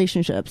my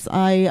relationships.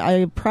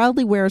 I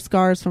proudly wear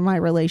scars from my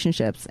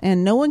relationships,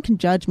 and no one can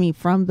judge me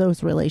from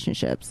those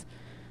relationships.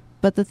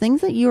 But the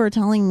things that you are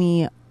telling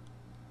me,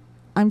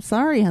 I'm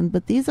sorry, hon,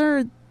 but these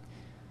are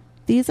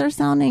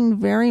sounding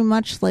very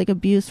much like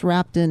abuse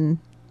wrapped in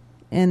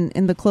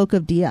the cloak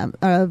of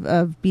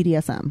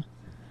BDSM.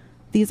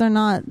 These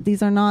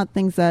are not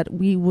things that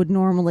we would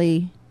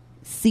normally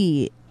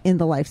see in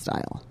the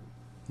lifestyle.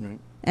 Right.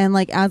 And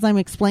as I'm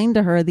explained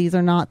to her, these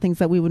are not things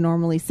that we would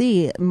normally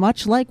see,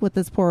 much like what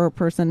this poor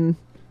person,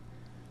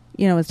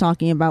 is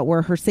talking about,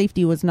 where her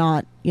safety was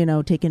not,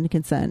 taken into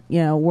consent,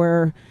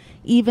 where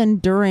even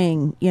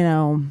during,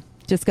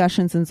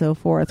 discussions and so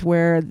forth,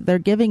 where they're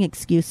giving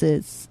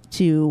excuses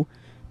to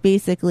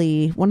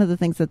basically one of the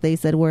things that they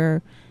said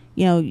where,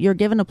 you're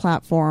given a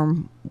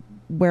platform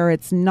where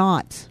it's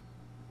not,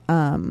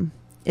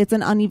 it's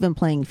an uneven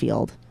playing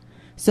field.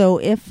 So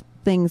if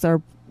things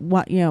are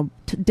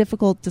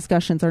difficult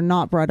discussions are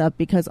not brought up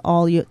because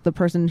the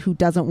person who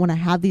doesn't want to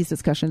have these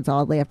discussions,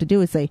 all they have to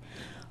do is say,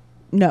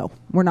 no,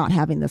 we're not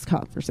having this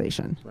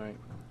conversation. Right.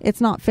 It's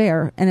not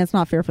fair, and it's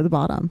not fair for the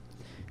bottom.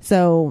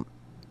 So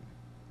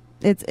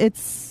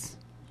it's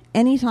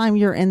anytime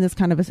you're in this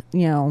kind of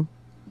a,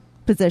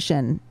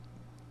 position,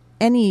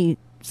 any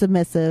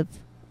submissive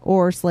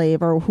or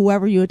slave or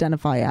whoever you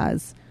identify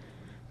as,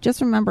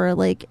 just remember,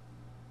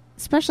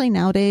 especially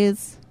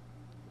nowadays,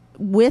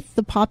 with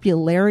the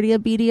popularity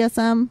of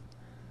BDSM,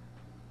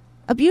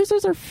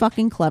 abusers are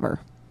fucking clever.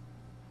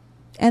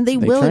 And they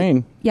will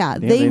train. Yeah,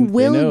 Yeah, they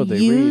will know, they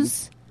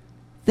use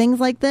things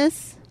like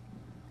this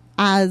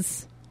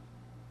as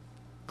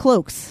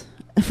cloaks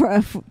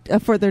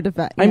for their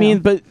defense. I mean,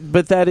 but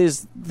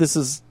this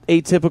is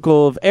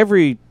atypical of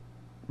every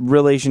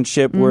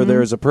relationship where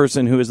there's a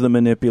person who is the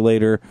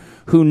manipulator,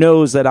 who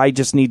knows that I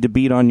just need to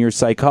beat on your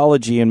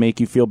psychology and make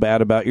you feel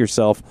bad about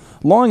yourself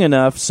long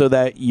enough so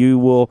that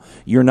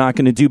you're not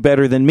going to do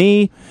better than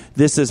me.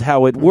 This is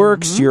how it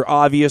works. You're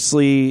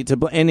obviously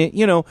and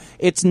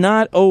it's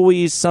not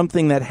always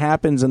something that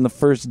happens in the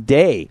first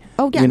day.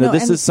 Oh yeah,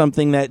 this is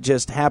something that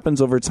just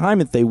happens over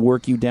time if they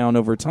work you down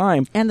over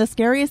time. And the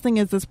scariest thing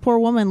is this poor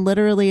woman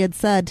literally had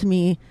said to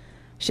me,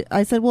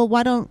 I said, well,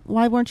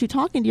 why weren't you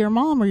talking to your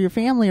mom or your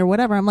family or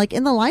whatever? I'm like,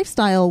 in the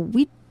lifestyle,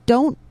 we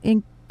don't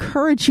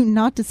encourage you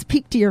not to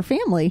speak to your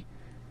family.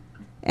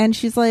 And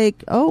she's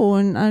like, oh,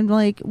 and I'm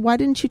like, why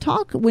didn't you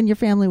talk when your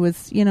family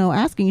was,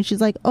 asking? And she's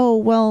like, oh,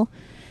 well,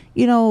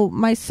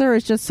 my sir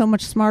is just so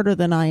much smarter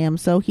than I am,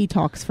 so he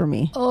talks for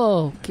me.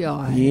 Oh,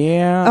 God.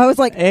 Yeah. I was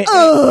like,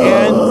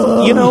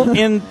 oh.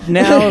 And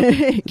now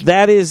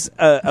that is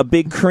a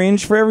big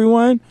cringe for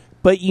everyone.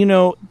 But,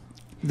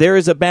 there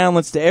is a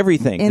balance to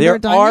everything. There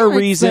are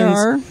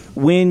reasons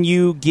when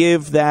you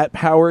give that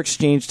power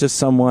exchange to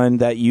someone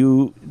that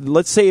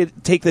let's say,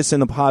 take this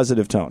in the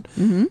positive tone.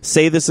 Mm-hmm.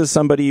 Say this is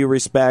somebody you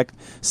respect,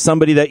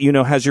 somebody that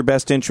has your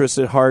best interest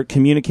at heart,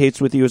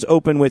 communicates with you, is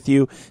open with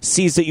you,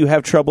 sees that you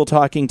have trouble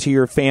talking to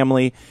your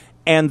family,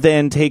 and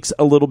then takes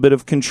a little bit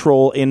of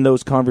control in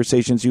those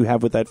conversations you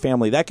have with that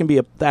family. That can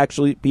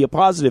actually be a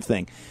positive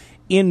thing.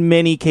 In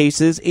many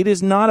cases, it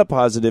is not a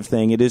positive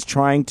thing. It is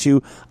trying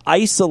to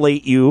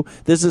isolate you.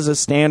 This is a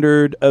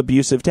standard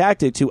abusive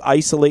tactic, to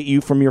isolate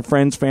you from your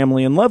friends,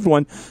 family, and loved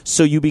one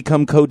so you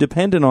become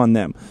codependent on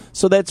them.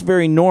 So that's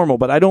very normal.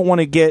 But I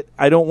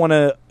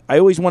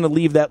always want to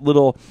leave that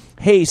little,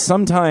 hey,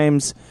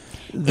 sometimes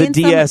the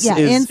DS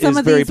is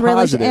very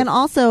positive. And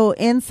also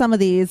in some of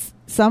these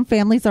some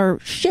families are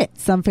shit.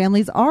 Some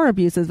families are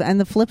abusive. And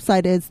the flip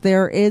side is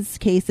there is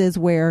cases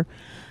where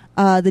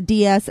the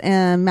DS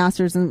and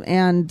masters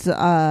and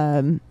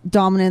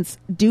dominants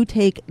do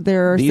take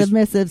their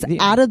submissives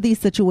out of these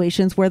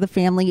situations where the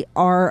family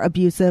are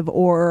abusive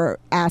or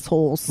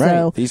assholes. Right.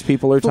 So these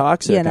people are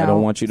toxic. I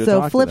don't want you to talk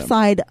to them. So flip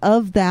side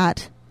of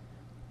that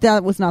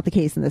was not the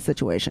case in this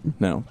situation.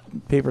 No.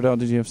 Paper Doll,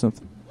 did you have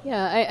something?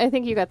 Yeah, I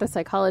think you got the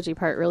psychology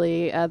part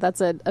really.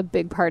 That's a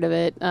big part of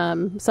it.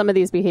 Some of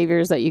these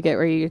behaviors that you get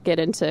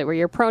where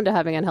you're prone to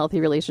having unhealthy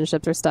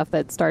relationships or stuff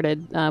that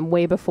started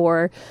way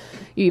before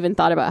you even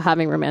thought about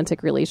having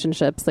romantic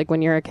relationships. Like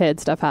when you're a kid,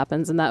 stuff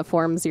happens and that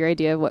forms your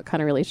idea of what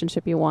kind of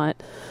relationship you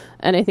want.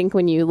 And I think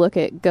when you look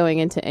at going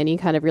into any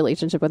kind of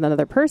relationship with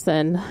another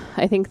person,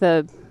 I think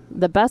the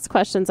best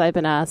questions I've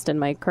been asked in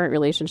my current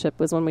relationship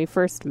was when we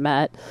first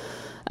met.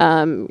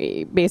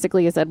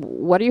 Basically he said,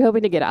 what are you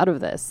hoping to get out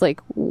of this?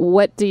 Like,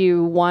 what do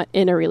you want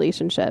in a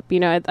relationship? You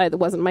know, it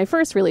wasn't my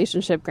first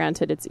relationship.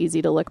 Granted, it's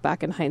easy to look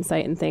back in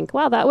hindsight and think,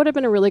 wow, that would have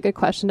been a really good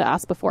question to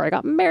ask before I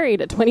got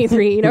married at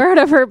 23, you know, or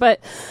whatever. But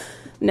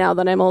now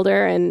that I'm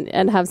older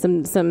and have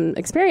some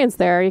experience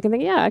there, you can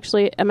think, yeah,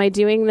 actually, am I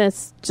doing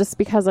this just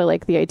because I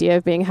like the idea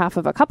of being half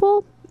of a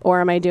couple? Or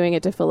am I doing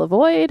it to fill a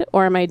void?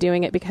 Or am I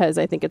doing it because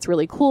I think it's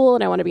really cool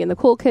and I want to be in the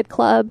cool kid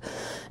club?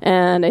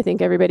 And I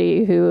think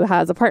everybody who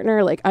has a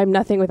partner, like I'm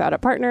nothing without a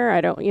partner.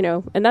 I don't, you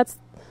know, and that's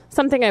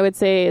something I would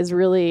say is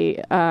really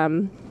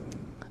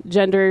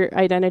gender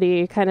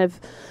identity kind of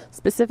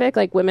specific.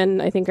 Like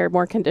women, I think, are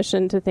more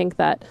conditioned to think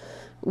that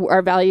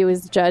our value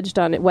is judged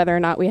on whether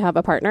or not we have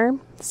a partner.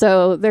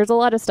 So there's a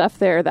lot of stuff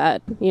there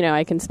that, you know,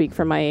 I can speak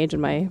from my age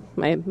and my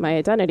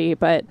identity,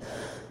 but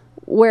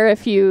where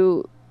if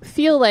you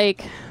feel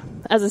like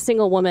as a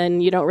single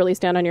woman you don't really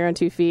stand on your own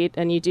 2 feet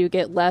and you do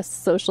get less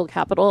social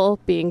capital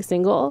being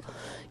single,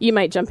 you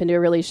might jump into a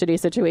really shitty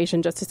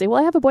situation just to say,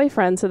 well, I have a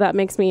boyfriend, so that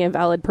makes me a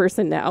valid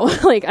person now.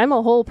 Like I'm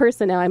a whole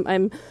person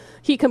now.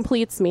 He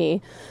completes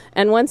me.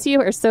 And once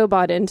you are so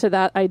bought into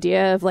that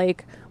idea of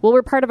like, well,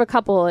 we're part of a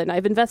couple and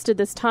I've invested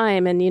this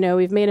time and, you know,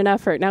 we've made an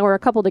effort. Now we're a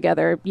couple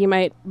together. You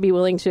might be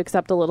willing to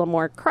accept a little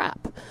more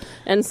crap.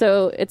 And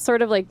so it's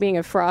sort of like being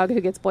a frog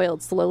who gets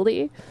boiled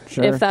slowly.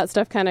 Sure. If that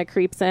stuff kind of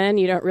creeps in,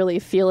 you don't really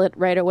feel it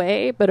right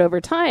away. But over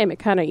time, it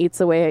kind of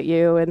eats away at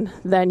you. And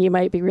then you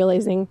might be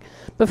realizing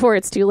before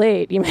it's too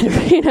late, you might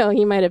have,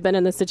 you might have been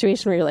in this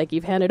situation where you're like,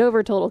 you've handed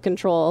over total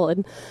control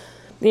and,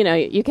 you know,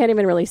 you can't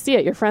even really see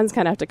it. Your friends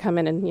kind of have to come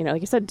in and, you know,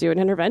 like you said, do an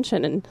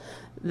intervention. And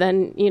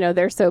then, you know,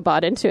 they're so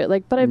bought into it.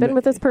 Like, but I've been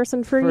with this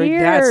person for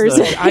years.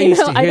 I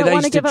used to hear that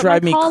used to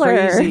drive me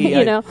collar, crazy.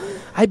 You know,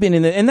 I've been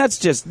in it. And that's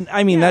just,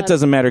 I mean, that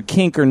doesn't matter.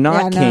 Kink or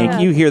not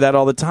kink. You hear that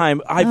all the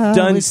time. I've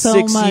done so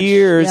 6 much.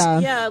 years.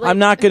 Yeah, like, I'm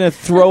not going to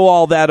throw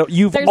all that.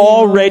 You've There's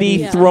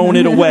already thrown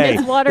it away.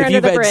 It's water if under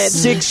you've the had bridge.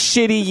 6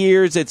 shitty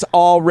years, it's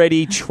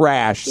already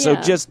trash. So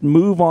Yeah. just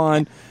move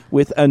on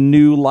with a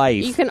new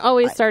life. You can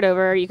always start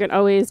over. You can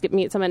always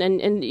meet someone,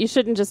 and you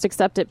shouldn't just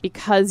accept it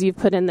because you've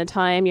put in the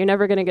time. You're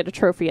never going to get a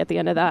trophy at the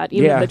end of that.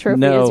 Even if the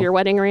trophy is your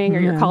wedding ring or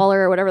your collar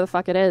or whatever the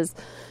fuck it is.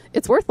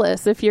 It's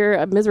worthless if you're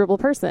a miserable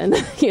person,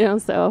 you know,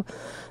 so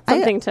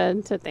something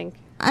to think.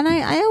 And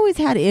I always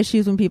had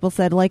issues when people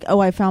said like, oh,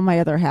 I found my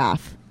other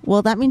half.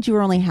 Well, that means you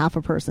were only half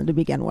a person to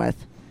begin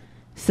with.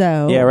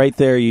 So yeah, right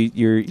there,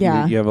 you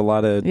have a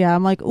lot of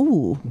I'm like,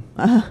 ooh.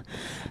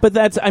 But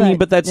that's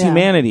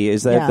humanity.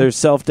 Is that there's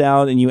self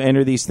doubt and you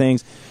enter these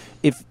things.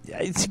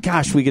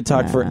 Gosh, we could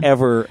talk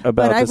forever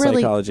about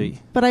psychology.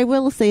 But I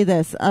will say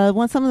this: some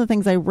of the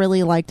things I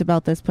really liked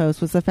about this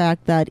post was the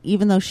fact that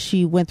even though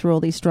she went through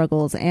all these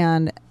struggles,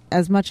 and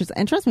as much as,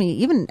 and trust me,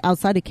 even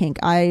outside of kink,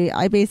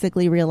 I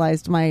basically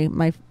realized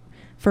my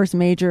first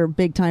major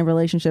big time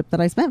relationship that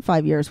I spent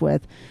 5 years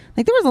with,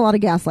 like there was a lot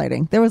of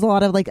gaslighting. There was a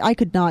lot of like, I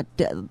could not,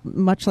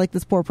 much like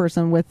this poor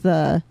person with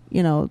their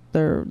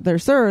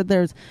sir,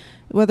 there's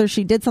whether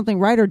she did something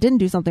right or didn't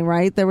do something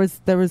right, there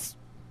was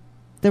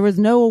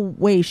no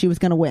way she was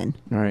going to win.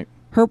 All right.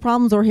 Her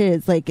problems or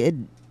his,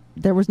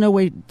 there was no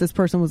way this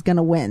person was going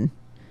to win.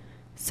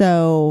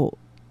 So,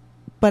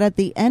 but at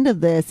the end of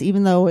this,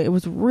 even though it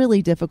was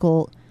really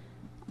difficult,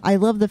 I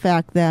love the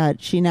fact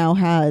that she now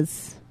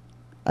has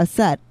a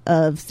set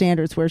of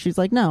standards where she's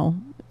like, no.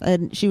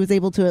 And she was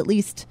able to at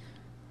least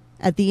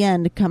at the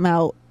end come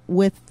out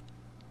with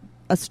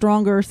a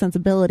stronger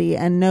sensibility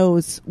and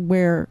knows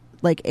where,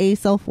 like, A,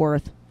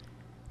 self-worth,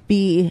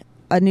 B,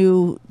 a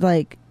new,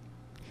 like,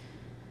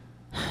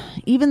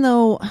 even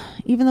though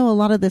a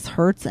lot of this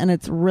hurts and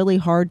it's really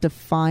hard to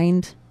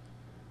find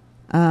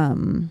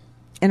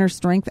inner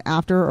strength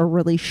after a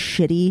really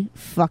shitty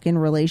fucking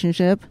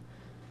relationship,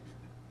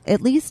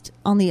 at least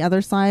on the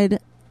other side,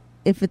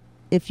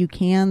 if you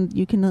can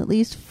at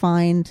least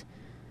find,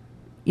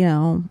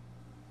 you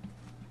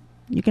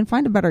can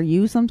find a better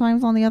you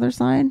sometimes on the other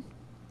side.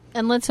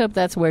 And let's hope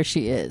that's where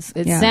she is.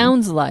 It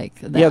sounds like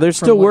that. Yeah, there's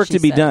still work to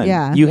be done.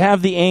 Yeah. You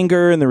have the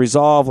anger and the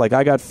resolve, like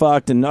I got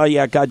fucked and oh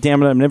yeah, God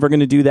damn it, I'm never going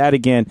to do that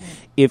again.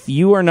 If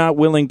you are not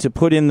willing to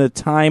put in the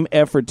time,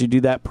 effort to do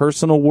that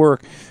personal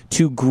work,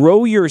 to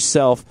grow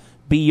yourself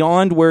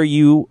beyond where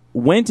you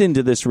went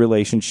into this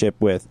relationship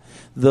with,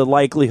 the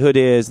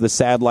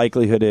sad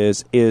likelihood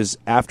is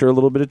after a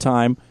little bit of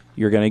time,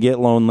 you're going to get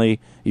lonely.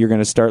 You're going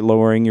to start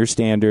lowering your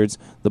standards.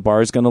 The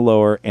bar is going to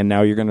lower, and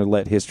now you're going to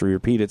let history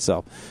repeat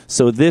itself.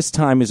 So this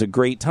time is a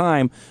great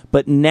time,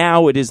 but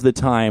now it is the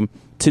time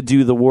to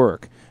do the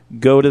work.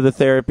 Go to the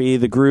therapy,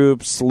 the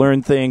groups,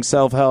 learn things,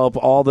 self-help,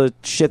 all the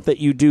shit that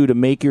you do to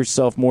make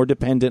yourself more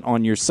dependent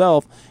on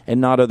yourself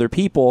and not other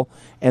people.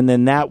 And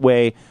then that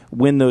way,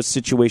 when those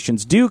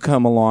situations do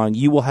come along,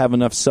 you will have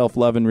enough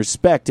self-love and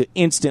respect to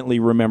instantly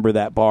remember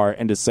that bar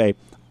and to say,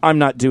 I'm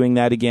not doing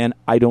that again.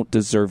 I don't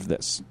deserve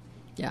this.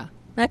 Yeah.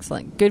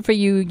 Excellent. Good for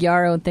you,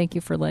 Yarrow, and thank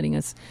you for letting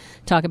us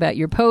talk about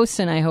your posts.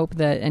 And I hope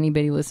that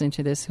anybody listening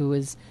to this who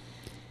is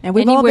and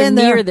we've anywhere all been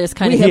near there. this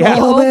kind we of have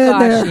all been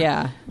gosh,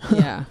 there.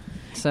 yeah.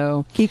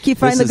 So keep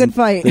fighting the good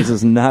fight. This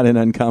is not an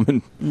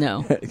uncommon,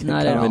 no,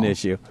 not at all.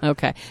 issue.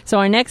 Okay, so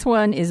our next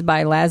one is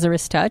by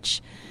Lazarus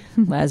Touch.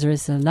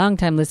 Lazarus, a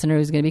longtime listener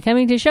who's going to be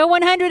coming to show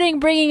 100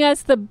 and bringing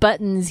us the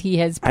buttons he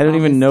has promised I don't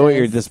even know what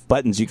us. this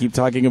buttons. You keep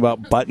talking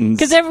about buttons.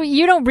 Because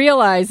you don't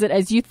realize that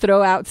as you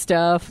throw out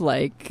stuff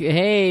like,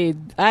 hey,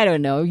 I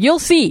don't know, you'll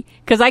see.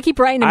 Because I keep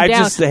writing them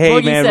down. Just, hey,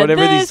 Boogie man, said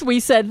whatever this, we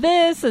said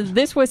this, and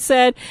this was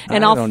said,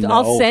 and don't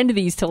I'll know. send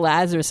these to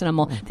Lazarus, and I'm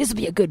all, this will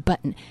be a good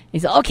button.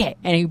 He's like, okay,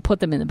 and he put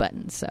them in the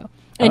buttons. So,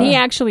 and he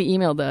actually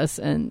emailed us,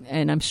 and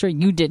I'm sure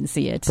you didn't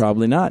see it.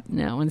 Probably not.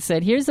 No, and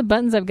said, here's the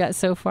buttons I've got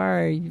so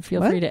far.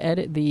 Feel free to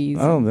edit these.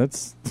 Oh,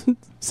 that's...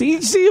 See,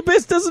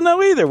 Abyss doesn't know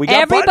either. We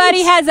got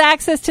Everybody buttons. has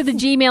access to the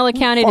Gmail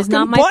account. It is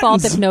not my fault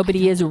buttons. if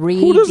nobody is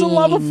reading. Who doesn't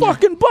love a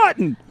fucking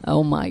button?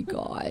 Oh, my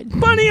God.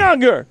 Bunny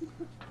Unger.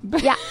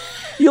 Yeah.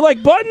 You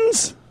like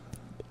buttons?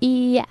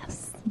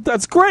 Yes.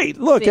 That's great.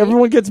 Look,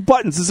 everyone gets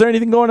buttons. Is there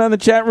anything going on in the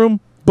chat room?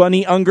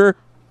 Bunny Unger?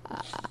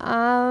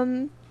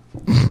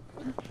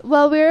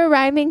 Well, we were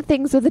rhyming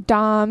things with a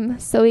dom,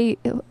 so we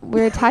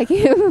were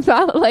talking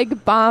about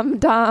like bomb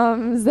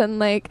doms and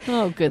like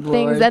Oh, good things,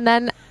 Lord. and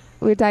then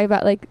we were talking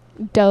about like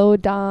dough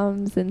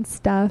doms and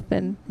stuff.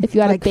 And if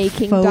you had Like a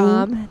baking faux-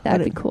 dom,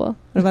 that'd be cool.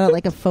 What about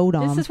like a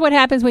photon? This is what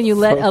happens when you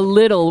let a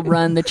little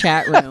run the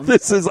chat room.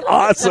 This is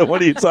awesome.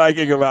 What are you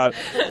talking about?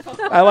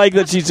 I like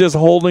that she's just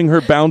holding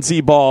her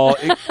bouncy ball.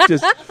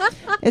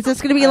 It's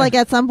just going to be like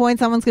at some point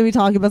someone's going to be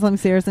talking about something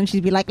serious and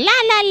she'd be like, la,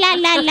 la, la,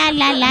 la, la,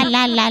 la, la,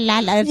 la, la, la,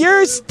 la.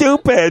 You're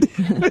stupid.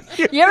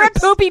 You're a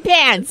poopy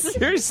pants.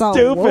 You're So,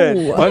 stupid.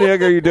 whoa. Bunny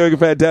Unger, you're doing a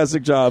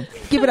fantastic job.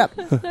 Give it up.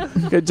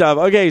 Good job.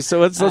 Okay, so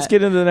let's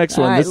get into the next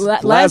All one. right,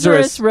 This,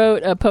 Lazarus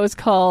wrote a post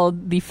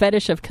called The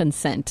Fetish of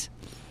Consent.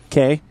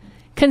 Okay.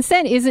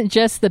 Consent isn't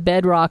just the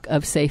bedrock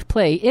of safe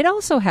play. It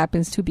also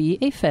happens to be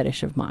a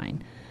fetish of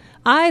mine.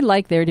 I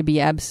like there to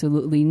be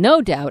absolutely no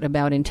doubt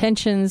about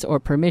intentions or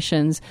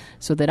permissions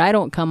so that I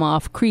don't come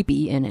off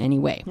creepy in any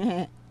way.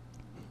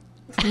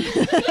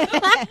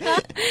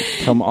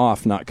 Come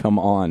off, not come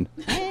on.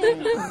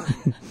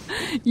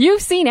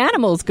 You've seen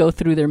animals go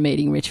through their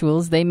mating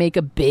rituals. They make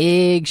a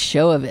big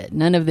show of it.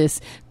 None of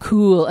this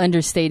cool,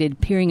 understated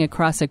peering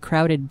across a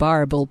crowded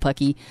bar,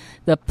 bullpucky.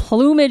 The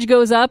plumage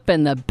goes up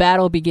and the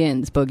battle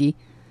begins, Boogie.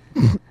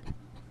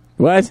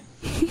 What?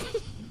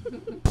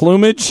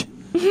 Plumage?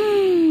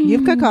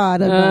 You've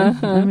cacawed.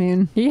 I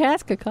mean, He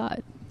has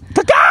cacawed.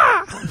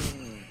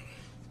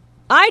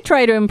 I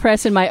try to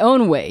impress in my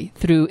own way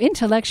through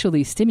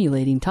intellectually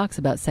stimulating talks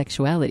about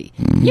sexuality.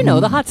 You know,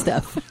 the hot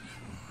stuff.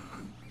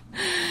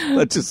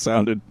 That just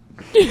sounded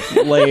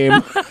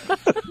lame.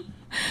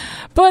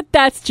 But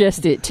that's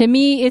just it. To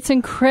me, it's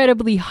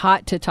incredibly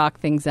hot to talk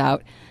things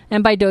out,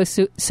 and by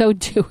so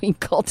doing,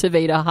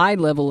 cultivate a high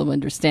level of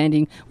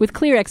understanding with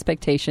clear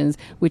expectations,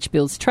 which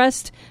builds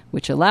trust,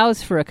 which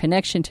allows for a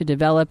connection to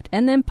develop,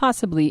 and then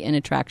possibly an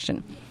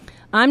attraction.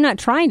 I'm not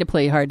trying to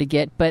play hard to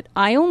get, but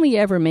I only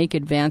ever make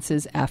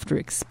advances after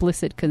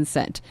explicit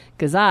consent,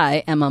 because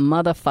I am a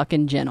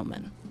motherfucking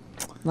gentleman.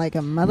 like a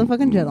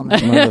motherfucking gentleman.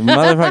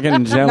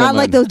 Motherfucking gentleman. Not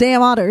like those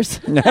damn otters.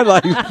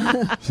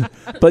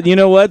 But you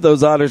know what?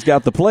 Those otters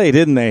got the play,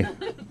 didn't they?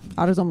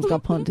 Otters almost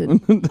got punted.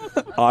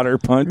 Otter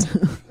punt.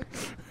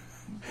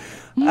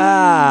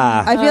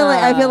 I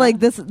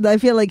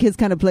feel like his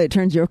kind of play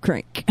turns your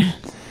crank.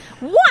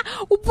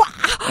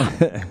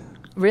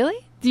 Really?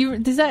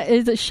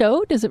 Is it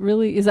show? Does it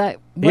really? Is that?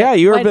 Yeah,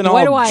 you have been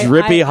all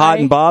drippy, hot,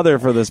 and bother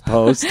for this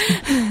post.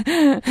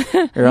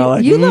 You're all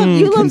like, you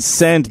love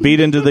consent, beat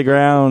into the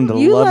ground.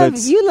 Love it.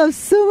 You love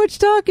so much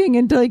talking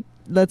and like,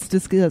 let's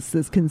discuss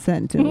this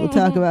consent and we'll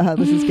talk about how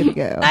this is going to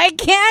go. I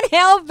can't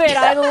help it.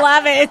 I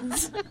love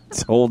it.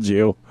 Told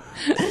you.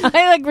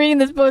 I like reading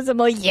this post. I'm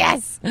like,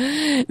 yes,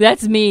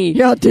 that's me.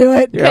 Y'all do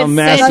it. Yeah, I'll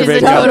Consent is masturbate.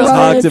 a total-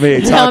 Talk to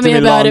me. Tell Talk to me me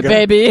about longer.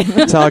 it,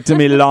 baby. Talk to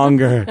me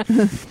longer.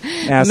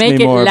 Ask Make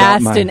me it more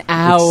last about my an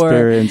hour.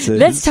 experiences.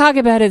 Let's talk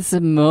about it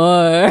some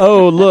more.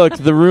 Oh, look,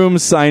 the room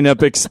sign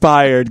up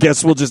expired.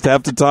 Guess we'll just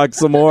have to talk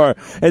some more.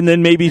 And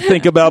then maybe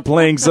think about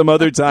playing some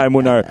other time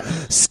when our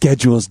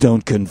schedules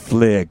don't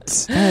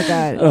conflict. Oh,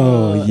 God.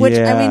 Oh, Which,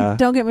 yeah. I mean,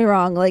 don't get me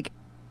wrong. Like,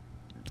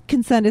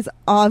 consent is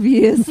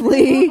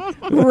obviously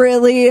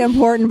really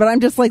important, but I'm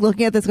just like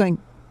looking at this going,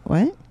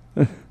 what?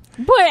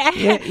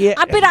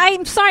 But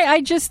I'm sorry.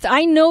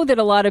 I know that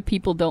a lot of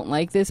people don't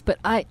like this, but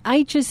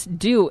I just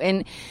do.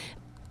 And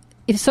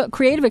so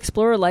Creative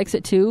Explorer likes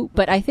it too,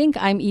 but I think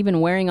I'm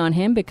even wearing on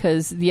him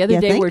because the other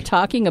day we're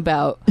talking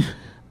about,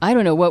 I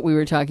don't know what we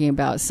were talking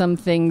about,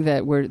 something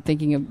that we're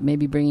thinking of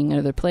maybe bringing in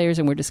other players,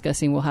 and we're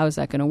discussing, well, how is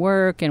that going to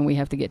work? And we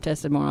have to get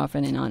tested more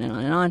often, and on and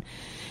on and on.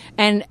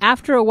 And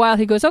after a while,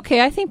 he goes,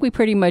 okay, I think we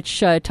pretty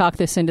much talked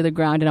this into the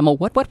ground. And I'm like,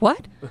 what? I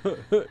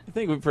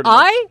think we pretty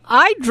much...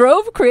 I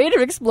drove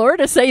Creative Explorer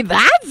to say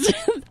that?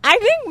 I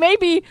think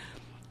maybe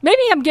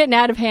I'm getting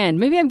out of hand.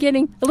 Maybe I'm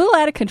getting a little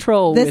out of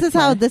control. This is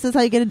how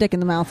you get a dick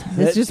in the mouth.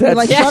 It's just Shut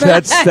up,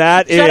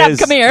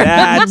 come here.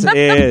 That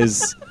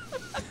is...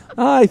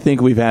 I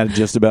think we've had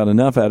just about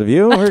enough out of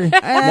you.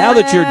 Now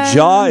that your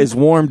jaw is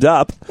warmed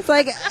up, it's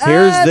like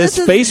here's this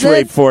face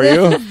rape for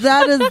you.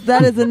 That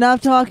is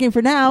enough talking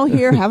for now.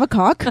 Here, have a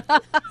cock.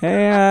 And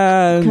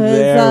there we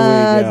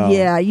go.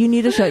 Yeah, you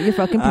need to shut your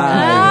fucking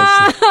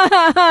mouth.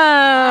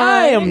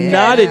 I am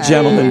not a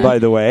gentleman, by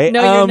the way.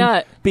 No, you're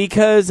not.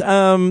 Because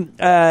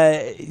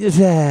I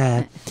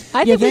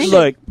think we should.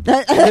 Look.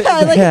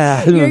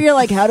 You're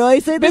like, how do I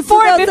say this?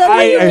 Before you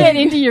get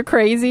into your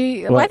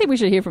crazy, I think we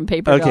should hear from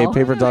Paper Doll. Okay,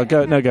 Paper Doll,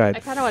 go ahead. I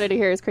kind of wanted to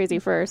hear his crazy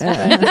first.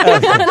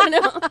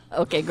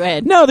 Okay, go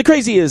ahead. No, the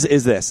crazy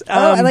is this.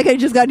 I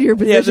just got to your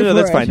position. Yeah, no,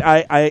 that's fine.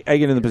 I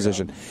get in the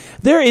position.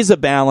 There is a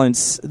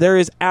balance. There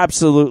is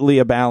absolutely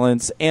a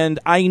balance, and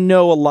I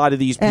know a lot of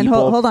these people. And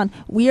hold on,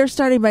 we are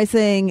starting by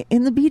saying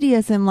in the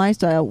BDSM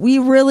lifestyle, we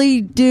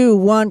really do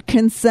want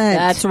consent.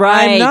 That's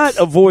right. I'm not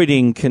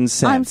avoiding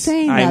consent. I'm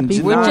saying that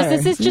before.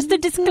 This is just a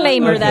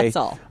disclaimer. Okay. That's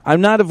all.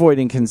 I'm not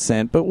avoiding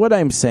consent, but what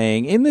I'm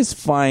saying in this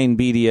fine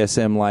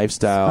BDSM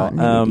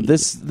lifestyle,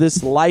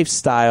 this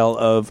lifestyle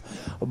of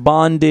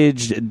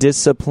bondage,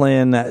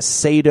 discipline,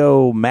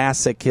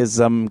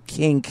 sadomasochism,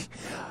 kink,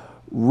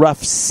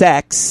 rough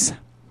sex,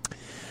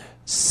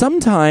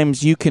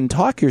 sometimes you can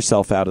talk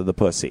yourself out of the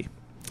pussy.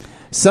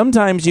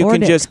 Sometimes you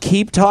can just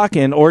keep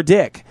talking, or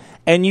dick.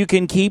 And you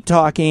can keep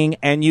talking,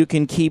 and you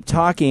can keep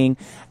talking,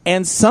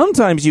 and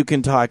sometimes you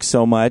can talk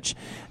so much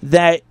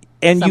that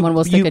someone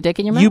will stick a dick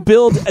in your mouth. You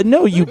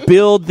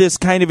build this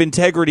kind of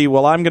integrity.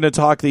 Well, I'm going to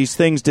talk these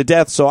things to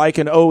death, so I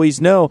can always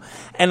know.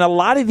 And a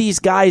lot of these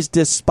guys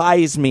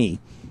despise me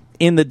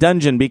in the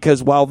dungeon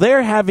because while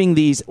they're having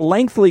these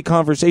lengthy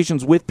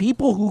conversations with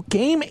people who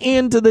came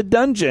into the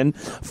dungeon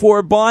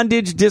for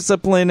bondage,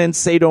 discipline, and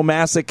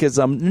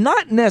sadomasochism,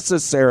 not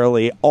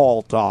necessarily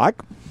all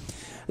talk.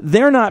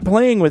 They're not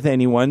playing with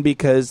anyone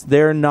because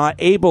they're not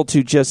able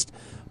to just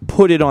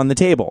put it on the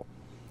table.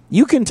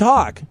 You can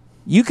talk.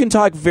 You can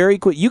talk very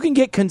quick. You can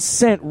get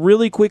consent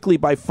really quickly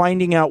by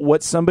finding out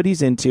what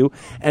somebody's into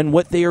and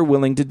what they are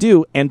willing to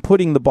do and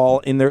putting the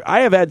ball in there.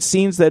 I have had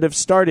scenes that have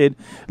started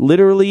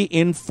literally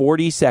in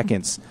 40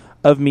 seconds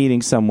of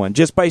meeting someone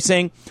just by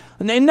saying,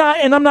 and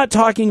I'm not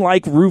talking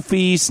like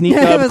roofie, sneak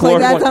up,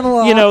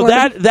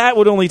 that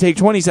would only take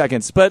 20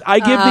 seconds. But I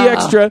give the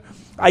extra.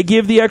 I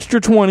give the extra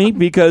 20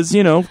 because,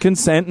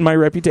 consent and my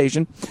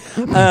reputation.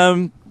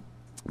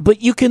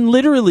 But you can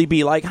literally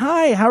be like,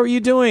 hi, how are you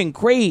doing?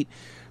 Great.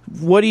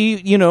 What are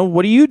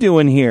you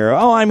doing here?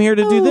 Oh, I'm here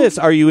to do this.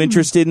 Are you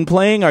interested in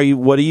playing?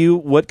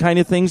 What kind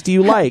of things do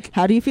you like?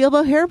 How do you feel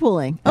about hair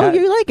pulling? Oh,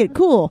 you like it.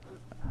 Cool.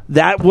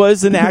 That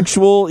was an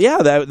actual,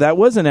 that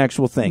was an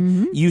actual thing.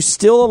 Mm-hmm. You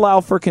still allow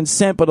for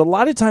consent, but a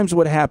lot of times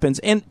what happens,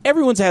 and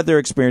everyone's had their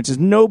experiences,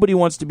 nobody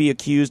wants to be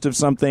accused of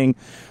something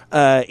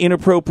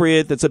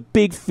inappropriate. That's a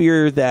big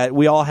fear that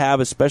we all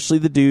have, especially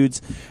the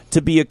dudes, to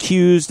be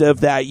accused of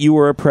that you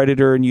were a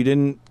predator and you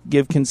didn't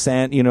give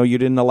consent, you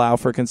didn't allow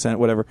for consent,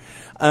 whatever.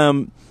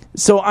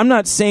 So I'm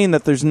not saying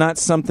that there's not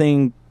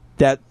something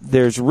that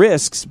there's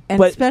risks.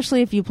 But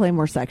especially if you play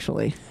more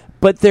sexually.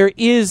 But there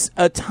is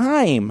a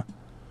time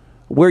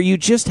where you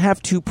just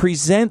have to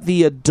present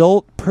the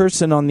adult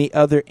person on the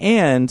other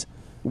end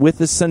with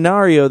a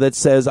scenario that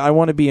says, I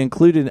want to be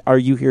included. Are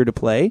you here to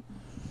play?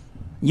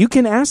 You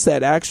can ask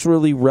that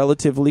actually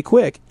relatively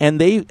quick.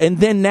 And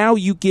then now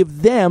you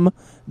give them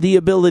the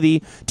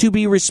ability to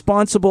be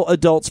responsible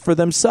adults for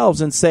themselves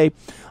and say,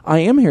 I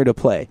am here to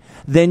play.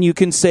 Then you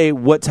can say,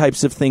 what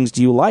types of things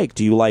do you like?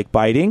 Do you like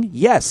biting?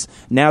 Yes.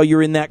 Now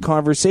you're in that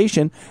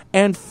conversation.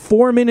 And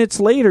 4 minutes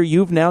later,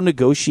 you've now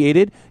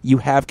negotiated. You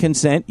have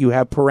consent. You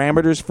have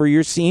parameters for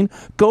your scene.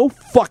 Go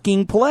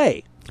fucking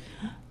play.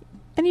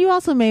 And you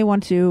also may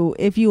want to,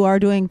 if you are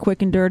doing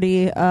quick and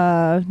dirty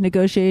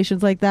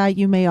negotiations like that,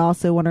 you may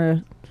also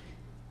want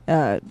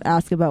to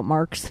ask about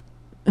marks.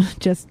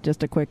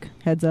 just a quick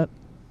heads up.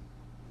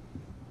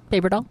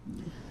 Paper Doll?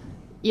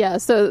 Yeah,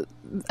 so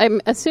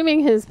I'm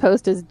assuming his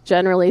post is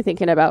generally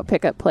thinking about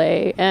pickup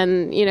play,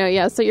 and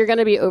so you're going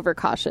to be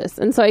overcautious.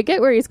 And so I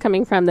get where he's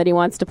coming from, that he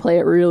wants to play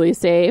it really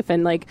safe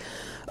and like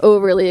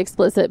overly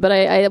explicit. But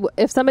I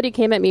if somebody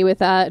came at me with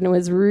that and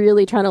was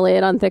really trying to lay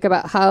it on thick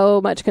about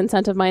how much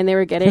consent of mine they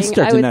were getting,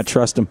 I would not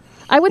trust him.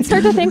 I would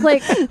start to think,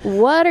 like,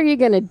 what are you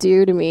going to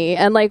do to me?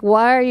 And, like,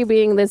 why are you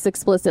being this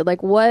explicit?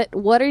 Like, what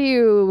are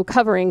you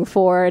covering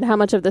for, and how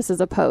much of this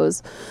is a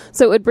pose?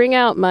 So it would bring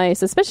out my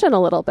suspicion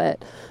a little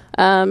bit.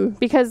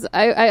 Because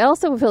I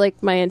also feel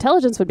like my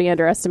intelligence would be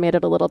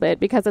underestimated a little bit,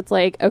 because it's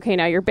like, okay,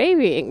 now you're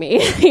babying me.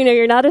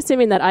 You're not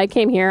assuming that I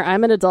came here,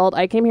 I'm an adult,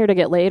 I came here to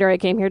get laid, or I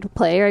came here to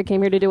play, or I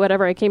came here to do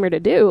whatever I came here to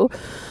do.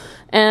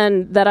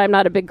 And that I'm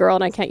not a big girl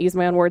and I can't use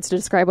my own words to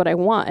describe what I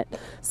want.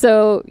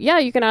 So, yeah,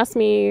 you can ask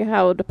me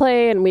how to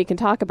play and we can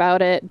talk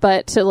about it,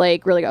 but to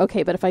like really,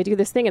 okay, but if I do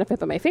this thing and if I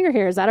put my finger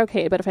here, is that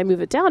okay? But if I move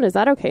it down, is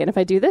that okay? And if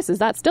I do this, is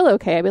that still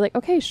okay? I'd be like,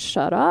 okay,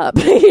 shut up.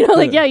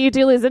 Yeah, you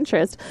do lose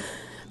interest.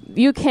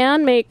 You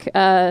can make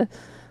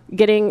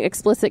getting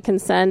explicit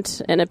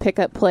consent in a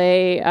pickup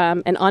play,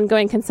 and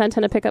ongoing consent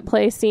in a pickup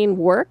play scene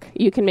work.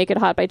 You can make it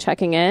hot by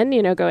checking in,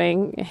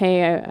 going,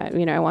 hey,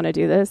 I want to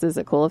do this. Is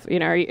it cool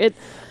if,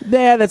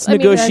 that's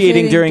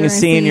negotiating during a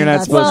scene. You're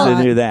not supposed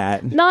to do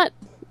that. Not,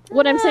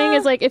 what I'm saying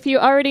is, like, if you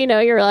already know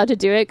you're allowed to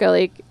do it, go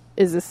like,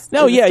 is this?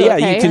 No, is this still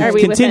okay? You can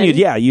continue.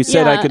 Yeah, you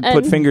said I could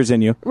put fingers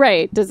in you.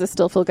 Right. Does this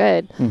still feel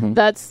good? Mm-hmm.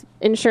 That's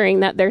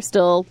ensuring that they're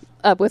still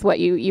up with what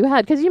you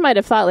had, because you might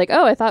have thought like,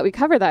 oh, I thought we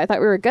covered that, I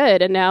thought we were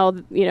good, and now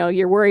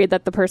you're worried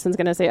that the person's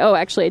going to say, oh,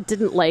 actually I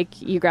didn't like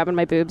you grabbing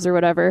my boobs or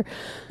whatever.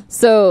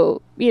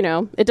 So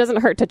it doesn't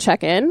hurt to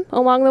check in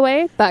along the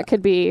way. That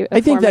could be I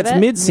think that's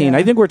mid-scene.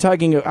 I think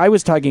I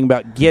was talking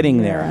about getting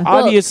there.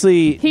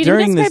 Obviously, he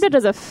described it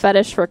as a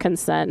fetish for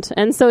consent,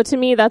 and so to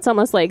me that's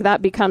almost like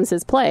that becomes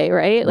his play,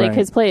 right? Like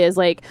his play is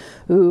like,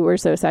 ooh, we're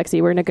so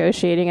sexy, we're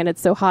negotiating, and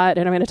it's so hot,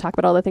 and I'm going to talk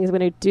about all the things I'm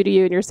going to do to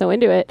you, and you're so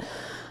into it.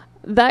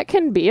 That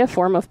can be a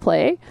form of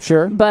play,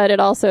 sure, but it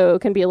also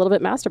can be a little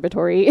bit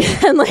masturbatory,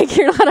 and like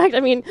you're not.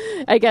 I mean,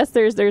 I guess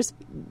there's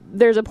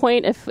a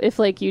point if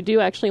like you do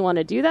actually want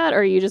to do that, or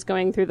are you just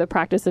going through the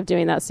practice of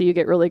doing that so you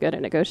get really good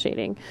at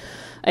negotiating?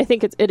 I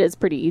think it is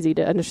pretty easy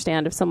to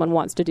understand if someone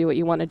wants to do what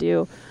you want to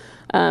do.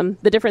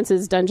 The difference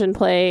is dungeon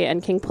play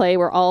and king play,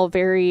 we're all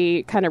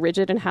very kind of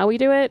rigid in how we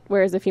do it,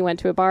 whereas if you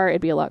went to a bar,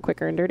 it'd be a lot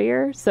quicker and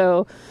dirtier.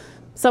 So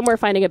somewhere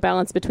finding a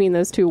balance between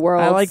those two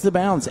worlds. I like the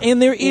balance.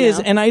 And there is,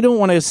 and I don't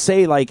want to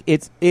say like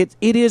it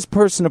is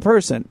person to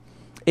person.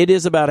 It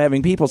is about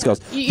having people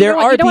skills. You don't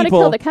want to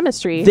kill the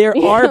chemistry. There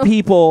are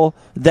people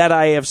that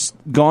I have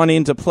gone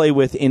in to play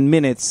with in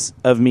minutes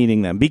of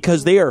meeting them,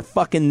 because they are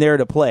fucking there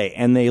to play,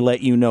 and they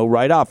let you know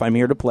right off, I'm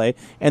here to play,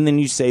 and then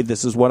you say,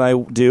 this is what I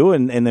do,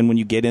 and then when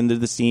you get into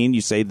the scene,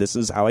 you say, this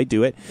is how I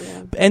do it.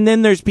 Yeah. And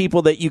then there's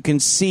people that you can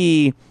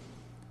see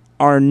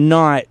are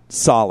not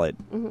solid,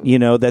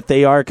 that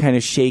they are kind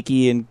of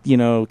shaky and,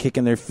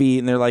 kicking their feet,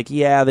 and they're like,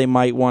 yeah, they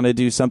might want to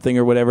do something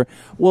or whatever.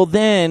 Well,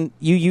 then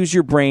you use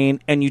your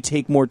brain and you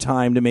take more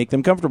time to make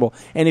them comfortable.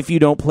 And if you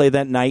don't play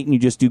that night and you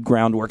just do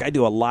groundwork, I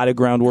do a lot of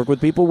groundwork with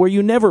people where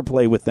you never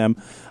play with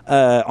them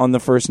on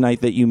the first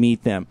night that you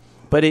meet them.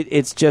 But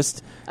it's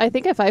just... I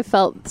think if I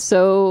felt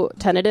so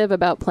tentative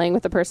about playing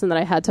with a person that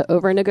I had to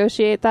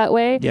over-negotiate that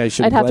way,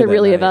 I'd have to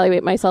really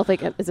evaluate myself.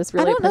 Like, is this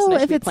really a person I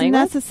should be playing with?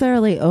 I don't know if it's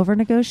necessarily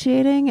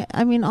over-negotiating.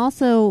 I mean,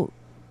 also,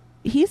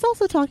 he's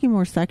also talking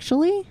more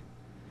sexually.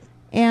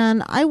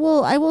 And I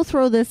will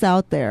throw this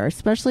out there,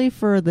 especially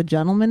for the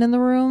gentleman in the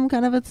room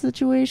kind of a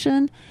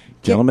situation.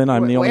 Gentlemen,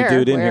 I'm the only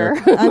dude in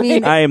here. I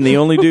mean, I am the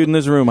only dude in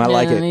this room. I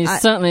like it.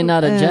 He's certainly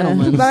not a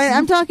gentleman. But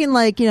I'm talking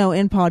like,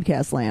 in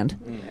podcast land.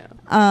 Yeah.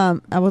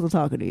 I wasn't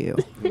talking to you.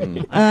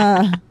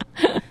 I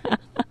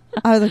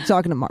was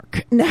talking to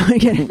Mark. No, I'm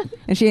kidding.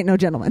 And she ain't no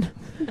gentleman.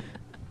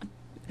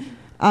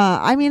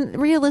 I mean,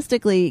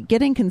 realistically,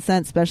 getting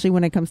consent, especially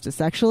when it comes to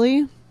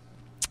sexually,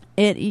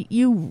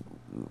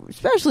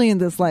 especially in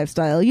this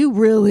lifestyle, you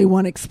really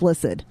want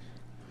explicit,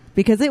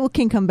 because it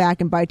can come back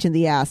and bite you in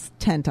the ass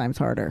 10 times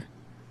harder.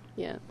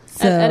 Yeah.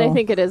 So. And I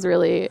think it is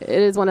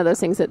one of those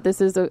things that this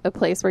is a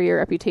place where your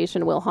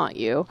reputation will haunt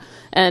you.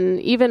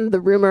 And even the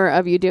rumor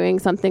of you doing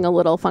something a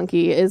little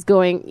funky is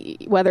going,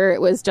 whether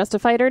it was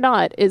justified or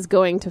not, is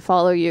going to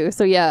follow you.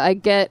 So yeah, I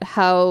get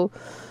how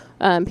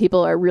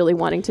people are really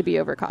wanting to be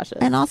overcautious.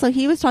 And also,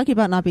 he was talking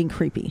about not being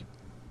creepy,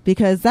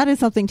 because that is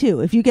something too.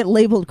 If you get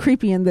labeled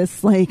creepy in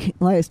this like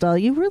lifestyle,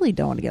 you really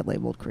don't want to get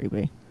labeled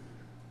creepy.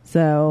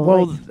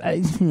 So,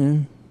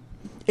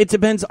 it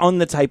depends on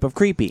the type of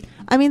creepy.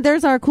 I mean,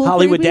 there's our cool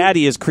Hollywood creepy.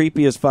 Daddy is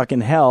creepy as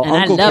fucking hell. And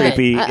Uncle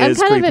Creepy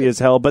is creepy as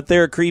hell, but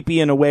they're creepy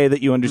in a way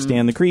that you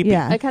understand the creepy.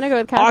 Yeah. I kind of go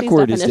with Cassie's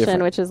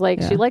definition, which is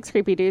like, she likes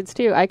creepy dudes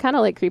too. I kind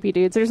of like creepy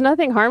dudes. There's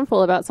nothing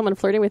harmful about someone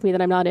flirting with me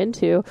that I'm not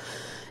into.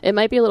 it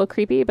might be a little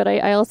creepy, but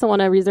I also want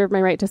to reserve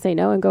my right to say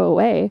no and go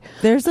away.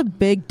 There's a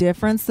big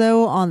difference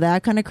though on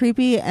that kind of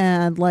creepy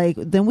and like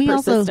then we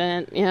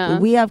Persistent, also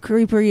we have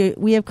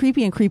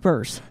creepy and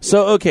creepers.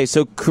 So okay,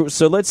 so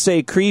let's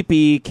say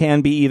creepy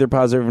can be either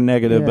positive or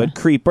negative, but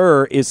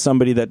creeper is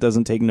somebody that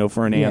doesn't take no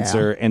for an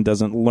answer and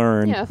doesn't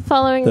learn. Yeah,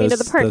 following me to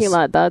the parking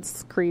lot,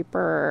 that's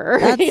creeper.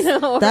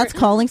 That's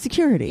calling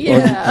security.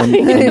 Yeah.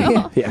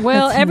 Yeah.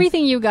 Well,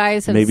 everything you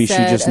guys have Maybe she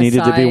said just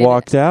needed to be aside,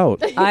 walked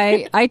out.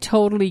 I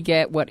totally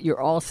get what you're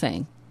all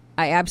saying.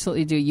 I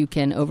absolutely do. You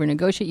can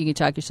over-negotiate. You can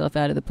talk yourself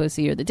out of the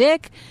pussy or the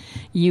dick.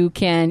 You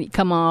can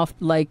come off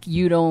like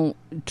you don't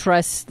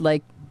trust,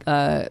 like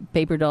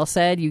Paper Doll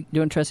said, you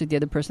don't trust that the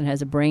other person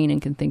has a brain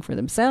and can think for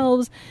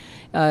themselves.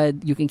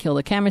 You can kill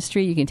the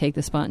chemistry. You can take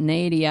the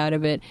spontaneity out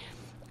of it.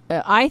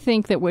 I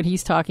think that what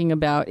he's talking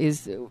about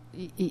is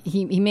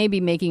he may be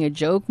making a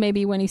joke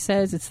maybe when he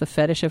says it's the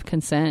fetish of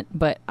consent,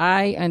 but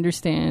I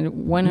understand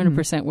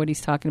 100% what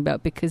he's talking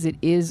about because it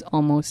is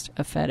almost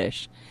a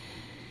fetish.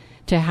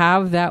 To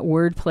have that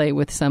wordplay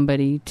with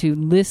somebody, to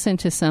listen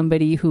to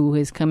somebody who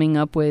is coming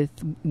up with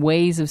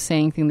ways of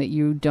saying things that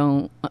you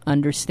don't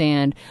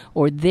understand,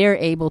 or they're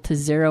able to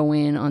zero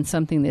in on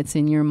something that's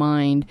in your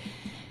mind,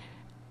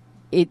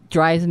 it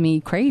drives me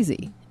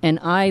crazy. And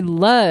I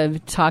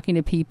love talking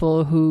to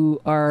people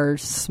who are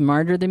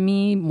smarter than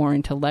me, more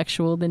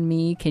intellectual than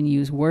me, can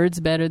use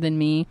words better than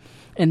me.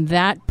 And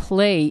that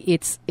play,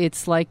 it's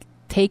like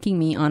taking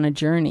me on a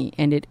journey,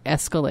 and it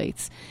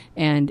escalates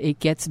and it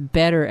gets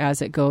better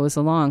as it goes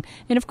along.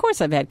 And of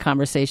course I've had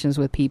conversations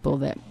with people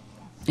that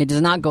it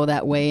does not go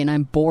that way and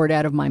I'm bored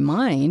out of my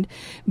mind,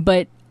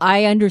 but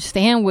I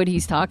understand what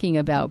he's talking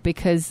about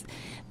because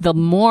the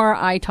more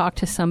I talk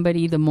to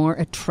somebody, the more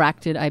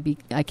attracted I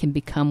can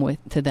become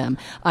to them.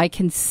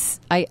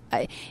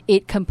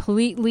 It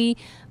completely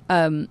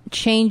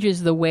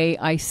changes the way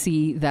I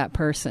see that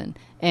person,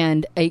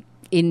 and it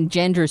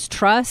engenders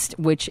trust,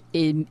 which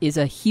is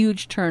a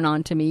huge turn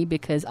on to me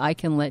because I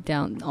can let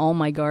down all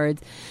my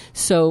guards.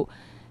 So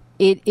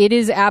it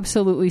is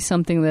absolutely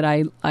something that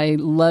I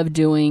love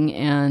doing,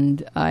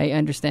 and I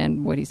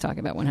understand what he's talking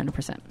about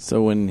 100%.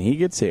 So when he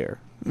gets here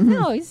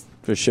No, he's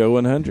for show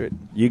 100,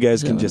 you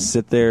guys can just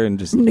sit there and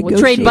just we'll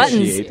trade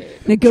buttons.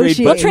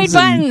 Negotiate. We'll trade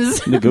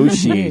buttons.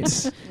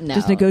 Negotiate. No.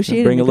 Just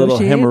negotiate. Bring a little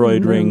negotiate, hemorrhoid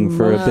and ring then-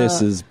 for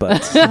Abyss's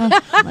butt.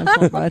 My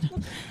poor bud.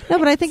 No,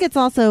 but I think it's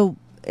also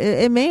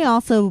it may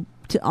also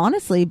to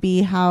honestly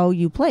be how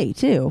you play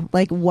too.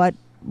 Like what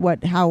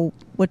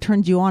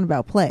turns you on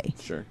about play.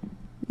 Sure.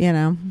 You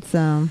know,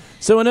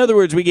 So in other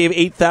words, we gave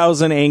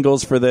 8,000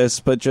 angles for this,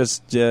 but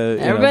just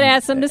Everybody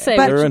has something to say,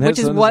 Everyone has which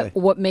is something to say.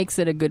 what makes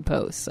it a good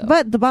post. So.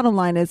 but the bottom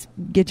line is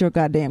get your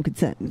goddamn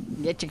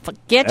consent. Get your at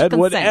consent.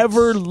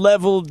 whatever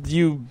level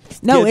you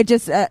No, get- it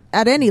just at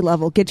any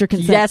level get your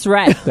consent. That's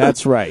right.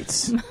 That's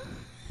right.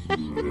 Oh,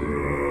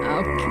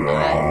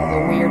 God,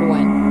 the weird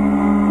one.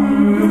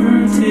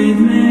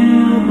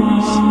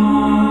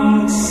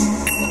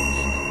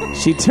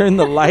 She turned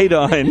the light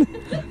on.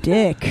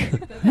 Dick.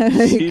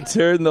 She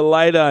turned the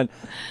light on.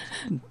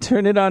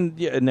 Turn it on.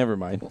 Yeah, never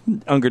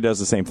mind. Unger does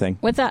the same thing.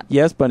 What's up?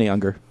 Yes, Bunny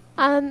Unger.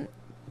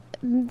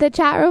 The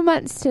chat room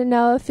wants to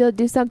know if you'll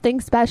do something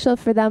special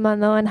for them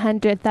on the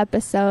 100th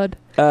episode.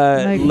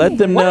 Let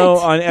them know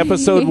on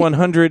episode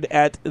 100.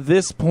 At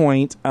this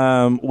point,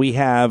 we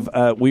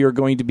are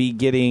going to be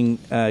getting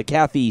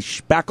Kathy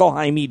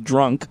Spackelheimy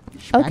drunk.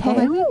 Okay.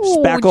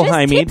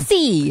 Spackelheimy. Just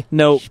tipsy.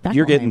 No, Spackelheimy.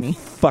 you're getting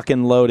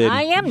fucking loaded.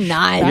 I am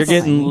not. You're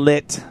getting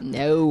lit.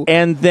 No.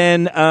 And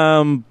then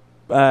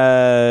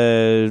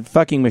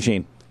fucking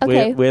machine.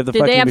 Okay. We have the Did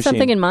fucking they have machine.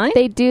 something in mind?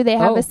 They do. They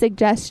have Oh. a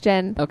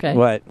suggestion. Okay.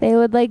 What? They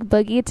would like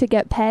Boogie to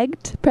get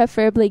pegged,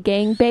 preferably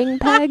gangbang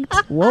pegged.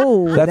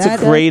 Whoa, That's a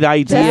great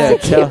idea.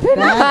 Tell-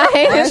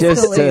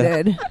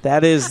 escalated.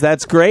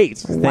 That's great.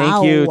 Thank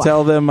Wow. you.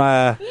 Tell them.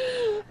 Wow.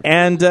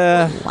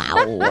 Yeah,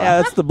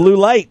 that's the blue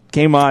light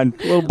came on.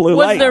 Little blue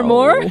Was light. there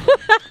more?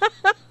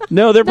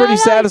 No, they're pretty No,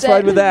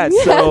 satisfied with that.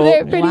 Yeah, So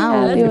they're pretty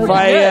Wow. happy if with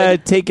I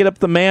take it up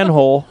the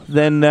manhole,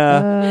 then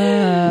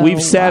we've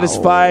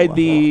satisfied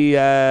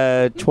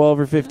the 12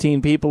 or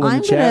 15 people in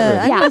the chat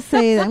room. I'm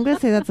gonna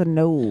say that's a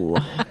no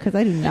because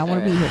I do not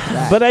want to be here for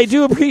that. But I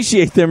do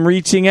appreciate them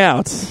reaching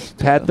out.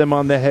 Pat them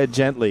on the head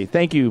gently.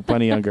 Thank you,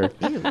 Bunny Younger.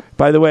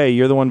 By the way,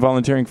 you're the one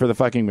volunteering for the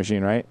fucking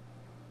machine, right?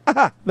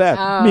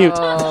 Mute.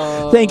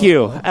 Thank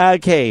you.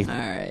 Okay. All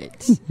right.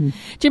 Do you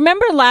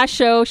remember last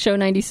show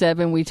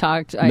 97, we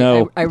talked,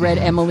 No. I read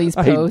Emily's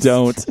I post.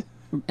 don't.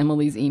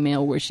 Emily's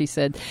email where she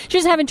said she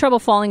was having trouble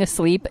falling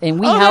asleep, and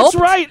we Oh, helped.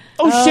 that's right.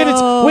 Oh, shit.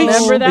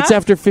 Remember that? It's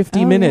after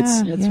 50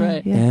 minutes. That's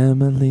right.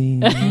 Emily.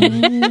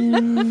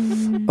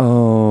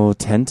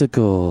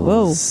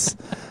 Tentacles.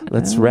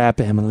 Let's wrap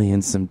Emily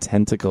in some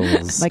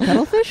tentacles. My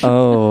cuttlefish.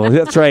 Oh,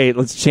 that's right.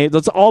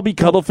 Let's all be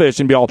cuttlefish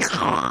and be all.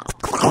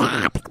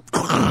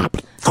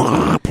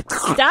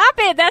 Stop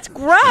it! That's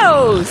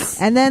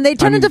gross. And then they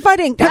turn into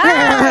fighting. And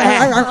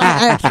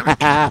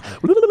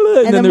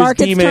then then there's Mark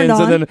gets turned demons,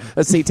 on. and then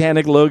a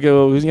satanic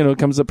logo,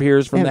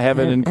 appears from the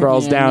heaven and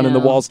crawls down, and the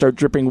walls start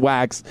dripping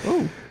wax.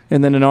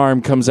 and then an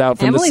arm comes out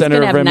from Emily's the center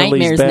gonna of have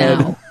Emily's nightmares bed.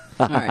 now.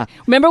 All right.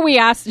 Remember,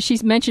 she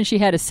mentioned she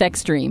had a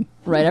sex dream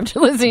right after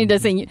listening to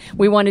this.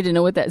 We wanted to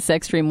know what that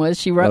sex dream was.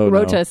 She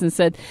wrote to us and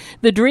said,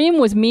 the dream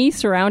was me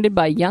surrounded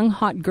by young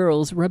hot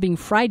girls rubbing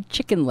fried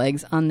chicken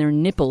legs on their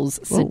nipples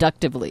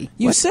seductively.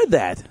 You said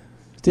that.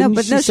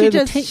 Didn't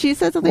she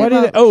said something Why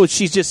about...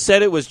 she just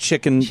said it was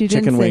chicken She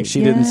didn't wings. say-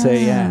 She didn't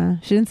say, yeah.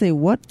 She didn't say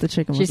what the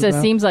chicken She was says,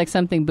 about. seems like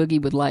something Boogie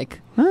would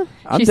like. Huh?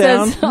 I'm She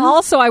down. says,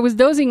 also, I was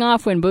dozing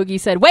off when Boogie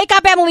said, wake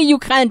up, Emily, you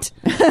cunt.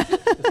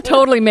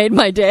 Totally made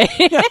my day.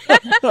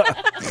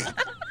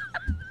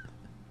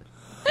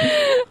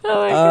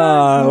 Oh my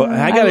God.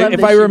 I love gotta. If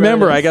that I she wrote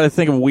remember, us. I gotta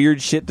think of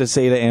weird shit to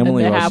say to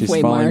Emily At the while she's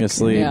halfway falling mark,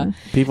 asleep. yeah.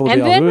 People will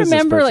And be then all, who is this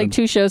remember, person? like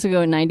 2 shows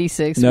ago in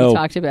 '96, No. we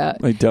talked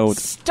about. I don't.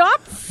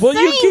 Stop Well,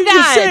 saying you can that.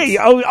 just say,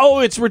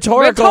 it's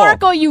rhetorical.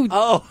 Rhetorical, you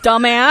Oh.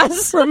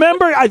 dumbass.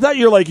 Remember? I thought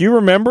you were like, you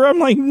remember? I'm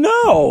like,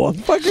 no.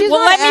 Fucking She's Well,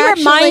 not let me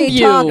actually remind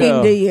you. talking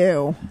Oh. to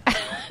you.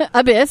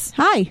 Abyss.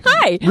 Hi.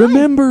 Hi.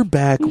 remember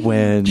back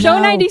when? Show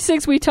No.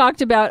 96, we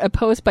talked about a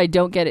post by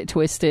Don't Get It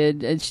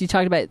Twisted. And she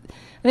talked about,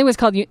 I think it was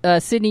called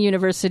Sydney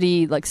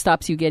University, like,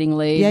 stops you getting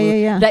laid.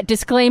 Yeah. That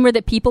disclaimer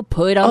that people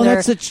put on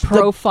their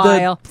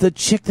profile. The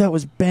chick that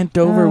was bent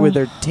over with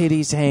her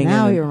titties hanging.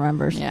 Now and- he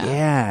remembers.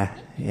 Yeah.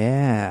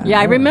 Yeah,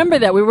 I remember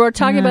that. We were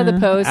talking about the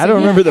post. I don't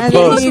remember the And He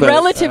post. was but-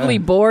 relatively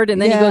bored,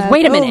 and then he goes,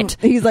 wait a minute.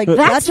 He's like,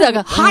 That's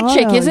the hot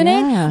chick, isn't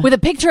yeah. it? With a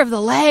picture of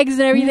the legs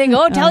and everything.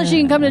 Oh, tell her she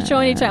can come to the show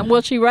anytime.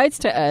 Well, she writes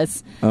to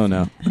us, Oh,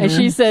 no. and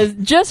she says,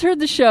 just heard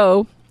the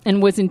show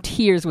and was in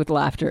tears with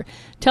laughter.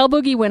 Tell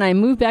Boogie when I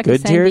move back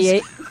Good to San tears?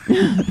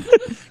 Diego.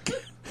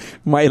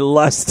 My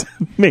lust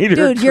made her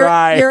Dude, your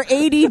cry.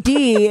 ADD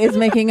is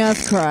making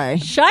us cry.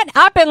 Shut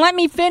up and let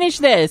me finish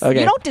this. Okay.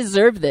 You don't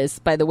deserve this,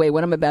 by the way,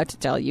 what I'm about to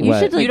tell you. You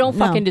should, You don't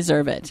no. fucking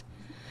deserve it.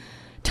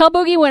 Tell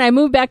Boogie when I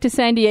move back to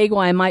San Diego,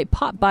 I might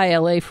pop by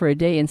LA for a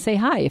day and say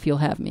hi if you'll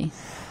have me.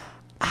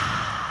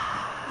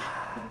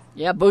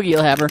 Yeah, Boogie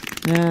will have her.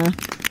 Yeah.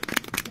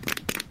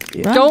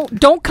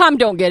 Don't come,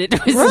 don't get it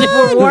twisted.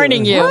 We're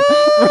warning you.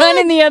 Run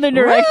in the other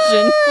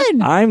direction.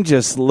 I'm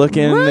just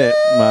looking at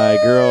my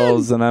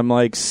girls, and I'm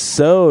like,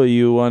 so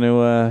you want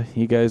to,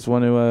 you guys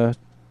want to,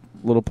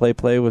 little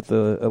play with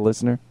a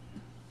listener?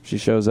 She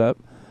shows up.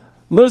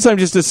 Notice I'm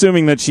just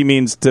assuming that she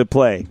means to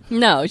play.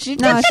 No, she's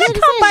No, just she's gonna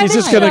come by She's the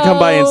just going to come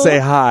by and show. say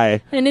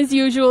hi. And as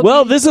usual,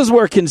 Well, this is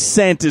where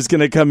consent is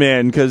going to come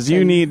in, because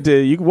you need to,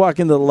 you walk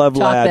into the Love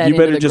Talk Lab. that You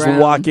better into the just ground.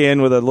 walk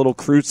in with a little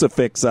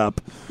crucifix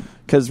up,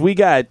 because we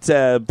got Bunny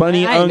I didn't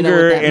even know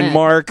Unger what that and meant.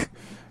 Mark,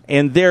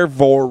 and they're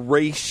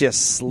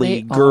voraciously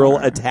They girl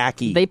are.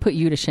 attacky. they put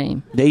you to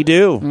shame. They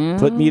do.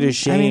 Put me to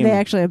shame. I mean, they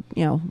actually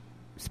have,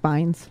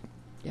 spines.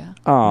 Yeah.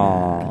 Aww.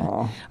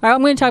 All right,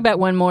 I'm going to talk about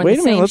one more. Wait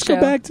the a minute. same Let's show. go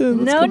back to.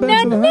 Let's No, go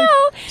back to the no.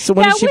 So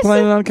when That is she was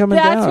planning on coming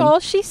That's down? all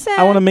she said.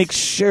 I want to make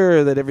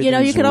sure that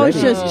everything's You can always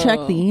ready. just check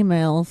the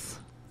emails.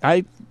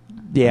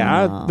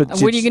 Yeah, but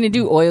What are you going to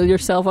do? Oil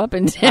yourself up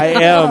and down? I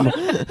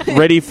am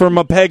ready for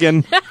my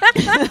pegging.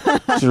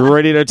 Just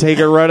ready to take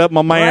it right up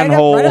my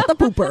manhole. Right up the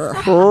pooper.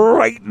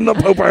 Right in the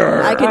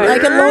pooper. I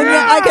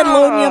can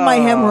loan you my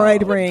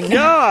hemorrhoid ring.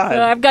 God.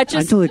 I've got I'm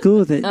just totally cool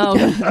with it.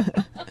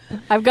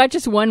 I've got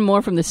just one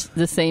more from the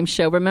same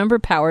show. Remember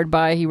Powered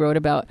By? He wrote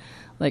about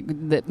like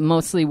that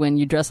mostly when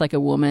you dress like a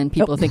woman,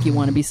 people think you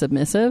want to be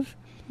submissive.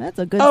 That's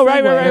a good. Oh,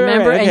 right.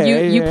 Remember, and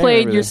Okay, you yeah,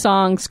 played yeah. your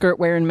song "Skirt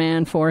Wearing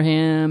Man" for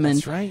him.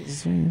 That's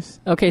And right.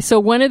 okay, so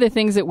one of the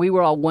things that we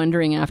were all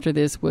wondering after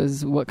this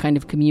was what kind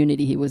of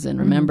community he was in.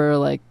 Remember,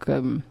 like.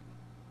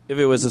 If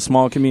it was a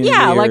small community.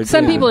 Yeah, or- like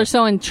some yeah. people are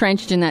so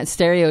entrenched in that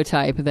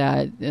stereotype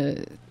that.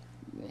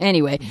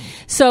 Anyway,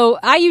 so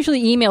I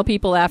usually email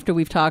people after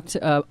we've talked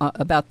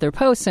about their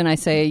posts, and I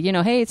say,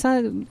 hey, it's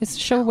a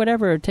show,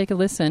 whatever, take a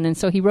listen. And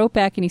so he wrote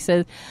back and he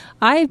said,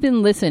 I've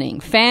been listening.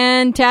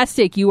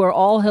 Fantastic. You are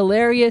all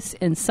hilarious,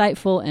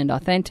 insightful, and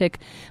authentic.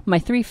 My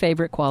 3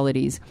 favorite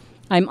qualities.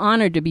 I'm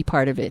honored to be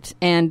part of it.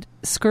 And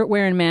Skirt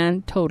Wearing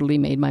Man totally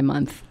made my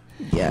month.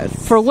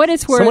 Yes. For what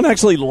it's worth. Someone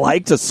actually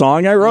liked a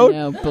song I wrote?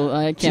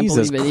 I can't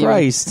Jesus believe it.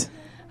 Christ.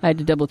 I had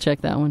to double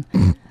check that one.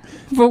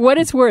 For what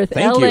it's worth,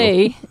 Thank LA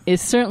you.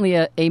 is certainly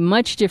a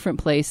much different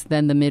place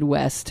than the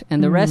Midwest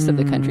and the rest of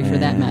the country for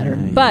that matter.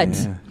 But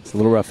Yeah. It's a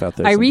little rough out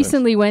there. I sometimes.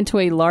 recently went to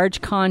a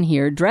large con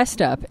here,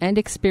 dressed up, and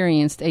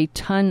experienced a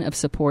ton of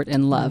support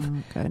and love.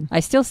 Good.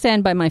 I still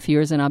stand by my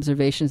fears and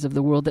observations of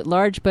the world at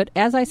large, but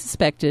as I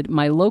suspected,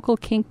 my local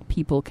kink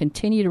people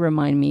continue to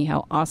remind me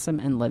how awesome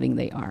and loving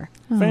they are.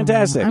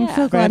 Fantastic. I'm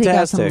so glad he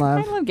got some Fantastic.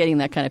 love. I love getting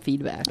that kind of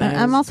feedback.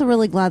 I'm also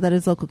really glad that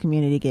his local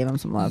community gave him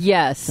some love.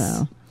 Yes.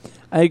 So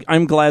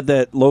I'm glad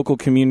that local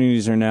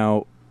communities are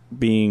now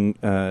being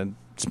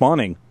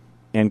spawning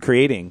and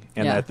creating,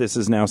 and Yeah. that this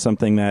is now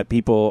something that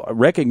people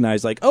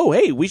recognize, like, oh,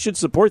 hey, we should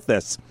support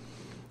this.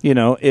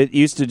 It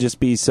used to just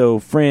be so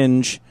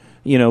fringe,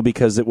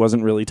 because it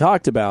wasn't really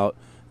talked about,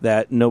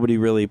 that nobody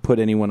really put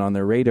anyone on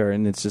their radar,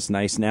 and it's just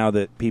nice now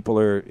that people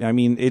are,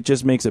 it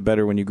just makes it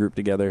better when you group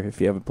together if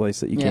you have a place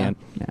that you Yeah. can.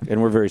 Yeah.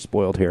 And we're very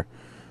spoiled here.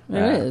 It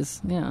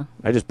is, yeah.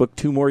 I just booked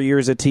 2 more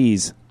years at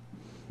Tees.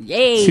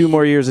 Yay! 2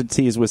 more years of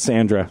tease with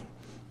Sandra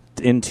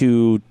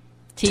into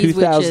Tease,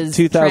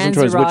 2020,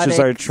 which is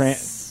our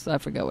I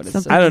forgot what it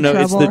Something says. I don't know.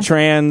 Trouble. It's the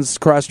trans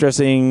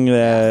cross-dressing,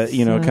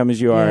 come as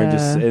you are,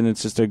 Yeah. and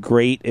it's just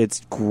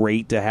it's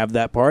great to have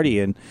that party,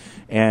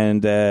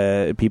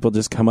 and people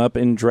just come up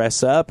and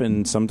dress up,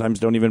 and sometimes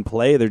don't even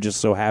play. They're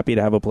just so happy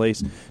to have a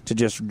place to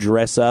just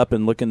dress up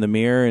and look in the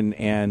mirror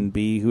and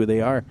be who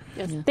they are.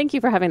 Yes. Thank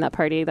you for having that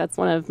party. That's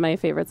one of my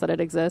favorites that it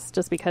exists,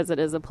 just because it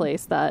is a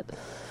place that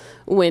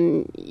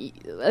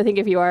I think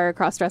if you are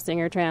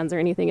cross-dressing or trans or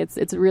anything,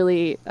 it's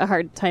really a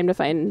hard time to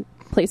find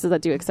places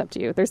that do accept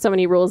you. There's so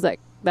many rules that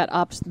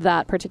opt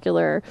that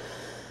particular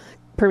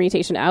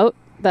permutation out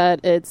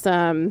that it's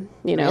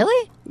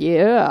Really?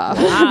 Yeah.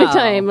 Wow. Big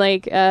time.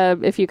 Like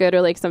if you go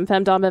to like some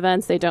femdom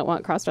events, they don't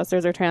want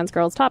cross-dressers or trans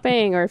girls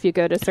topping, or if you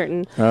go to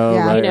certain Oh,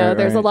 Yeah. right,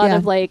 there's a right. lot Yeah.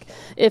 of like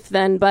if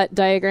then but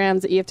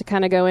diagrams that you have to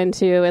kind of go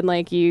into, and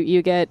like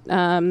you get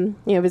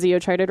Vizio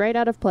charted right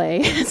out of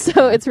play.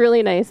 So it's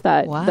really nice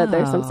that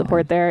there's some Wow.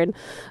 support there, and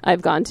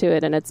I've gone to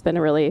it, and it's been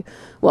a really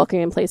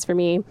welcoming place for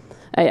me.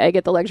 I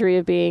get the luxury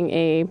of being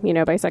a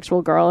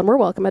bisexual girl, and we're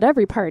welcome at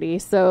every party.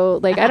 So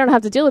like I don't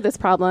have to deal with this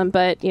problem,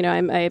 but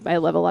I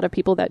love a lot of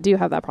people that do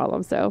have that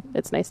problem. So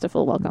it's nice to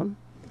feel welcome.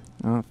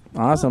 Oh,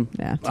 awesome.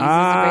 Yeah. Tease is a great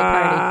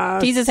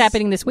party. Tease is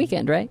happening this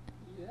weekend, right?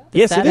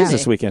 Yes, it is Saturday.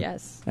 this weekend.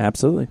 Yes.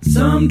 Absolutely.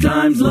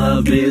 Sometimes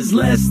love is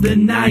less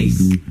than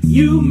nice.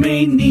 You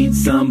may need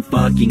some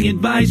fucking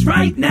advice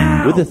right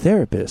now. With a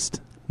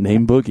therapist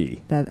named Boogie.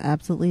 That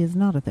absolutely is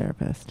not a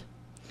therapist.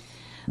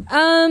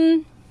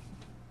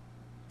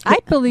 I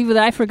believe that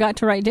I forgot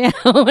to write down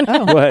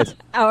What?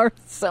 our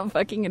some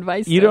fucking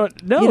advice. You though.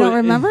 don't know? You don't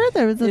remember?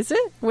 There was a. Is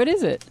it? What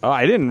is it? Oh,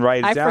 I didn't write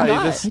it I down.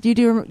 forgot. This- You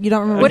don't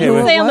remember What Okay, does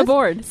wait. it say on the was?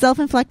 board?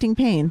 Self-inflicting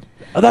pain.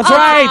 Oh, that's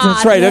right.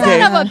 That's right. Son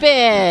Okay. of a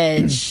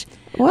bitch.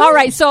 What? All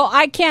right, so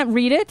I can't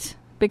read it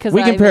because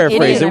We can I'm paraphrase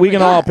an idiot. it. We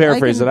can I all forgot.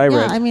 paraphrase it. I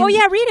read it. I mean, Oh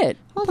yeah, read it,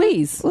 hold on.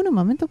 please. Un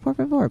momento, por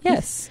favor. please.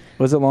 Yes,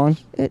 Was it long?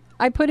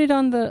 I put it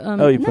on the.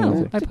 Oh, you put it on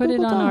no, the- I put it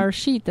on our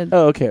sheet. That,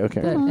 Oh, okay.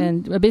 Okay.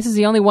 and this is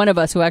the only one of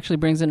us who actually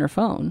brings in her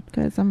phone,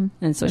 Because I'm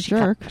and so a she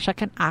jerk.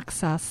 can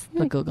access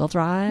the Google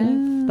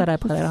Drive that I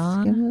put it Give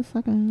on. me a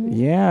second.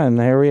 Yeah, and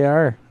here we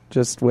are,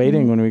 just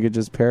waiting when we could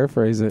just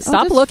paraphrase it.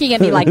 Stop just- looking at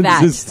me like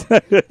that. Just,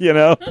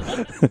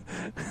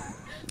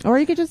 Or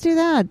you could just do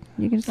that.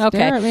 You can just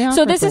stare at me Okay,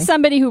 so this awkwardly. is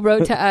somebody who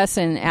wrote to us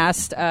and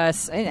asked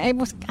us, and I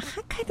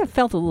kind of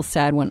felt a little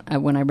sad when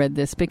I read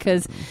this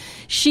because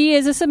she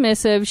is a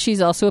submissive. She's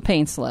also a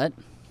pain slut.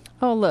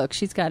 Oh, look,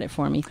 she's got it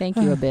for me. Thank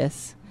you,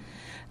 Abyss.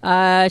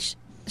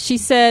 She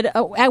said,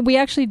 we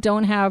actually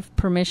don't have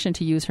permission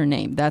to use her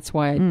name. That's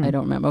why I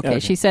don't remember. Okay.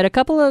 She said, a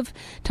couple of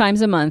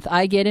times a month,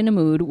 I get in a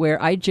mood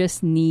where I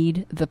just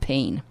need the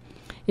pain.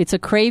 It's a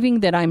craving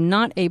that I'm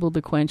not able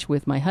to quench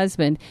with my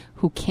husband,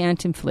 who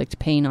can't inflict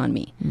pain on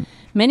me.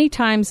 Many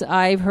times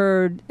I've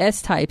heard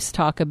S-types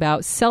talk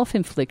about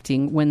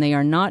self-inflicting when they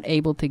are not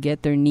able to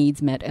get their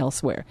needs met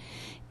elsewhere.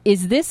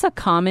 Is this a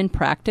common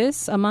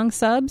practice among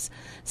subs?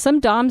 Some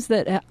doms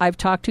that I've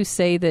talked to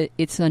say that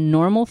it's a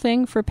normal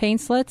thing for pain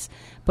sluts,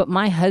 but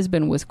my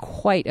husband was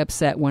quite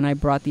upset when I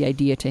brought the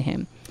idea to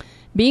him.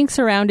 Being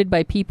surrounded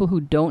by people who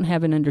don't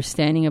have an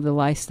understanding of the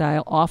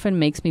lifestyle often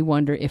makes me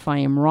wonder if I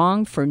am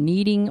wrong for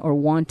needing or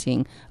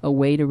wanting a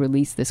way to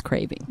release this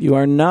craving. you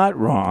are not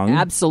wrong,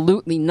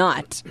 Absolutely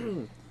not.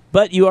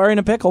 but you are in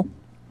a pickle.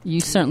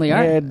 You certainly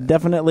are. Yeah,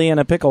 definitely in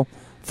a pickle.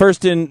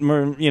 First,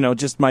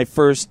 just my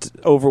first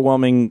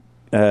overwhelming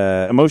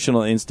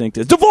emotional instinct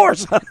is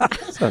divorce.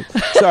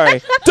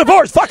 Sorry,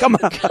 divorce. Fuck him.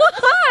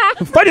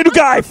 Find a new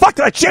guy. Fuck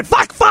that shit.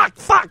 Fuck.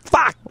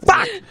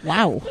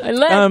 Wow.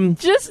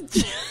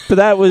 But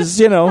that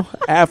was,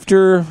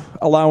 after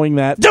allowing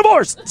that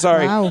divorce.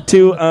 Sorry, Wow.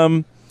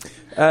 to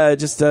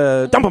just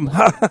dump him.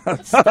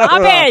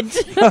 Stop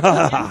it!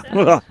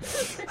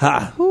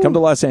 Come to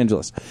Los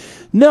Angeles.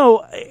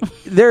 No,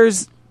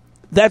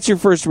 that's your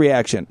first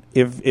reaction.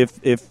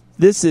 If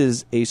this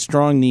is a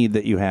strong need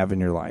that you have in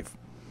your life,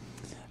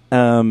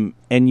 and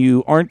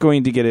you aren't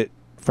going to get it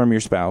from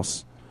your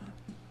spouse,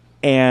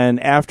 and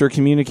after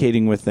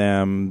communicating with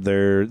them,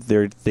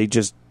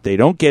 they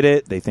don't get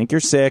it. They think you're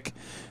sick.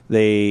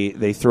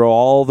 They throw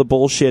all the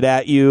bullshit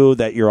at you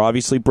that you're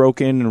obviously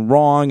broken and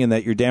wrong and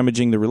that you're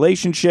damaging the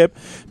relationship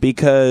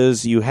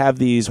because you have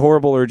these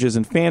horrible urges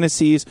and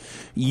fantasies.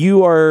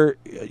 You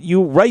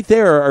right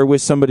there are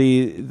with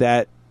somebody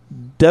that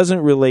doesn't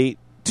relate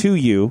to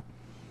you,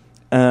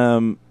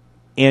 and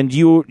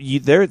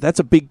that's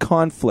a big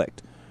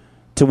conflict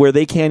to where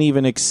they can't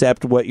even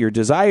accept what your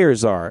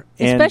desires are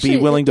and Especially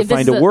be willing to if this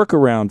find is a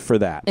workaround for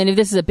that. And if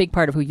this is a big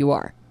part of who you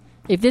are.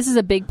 If this is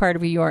a big part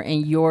of who you are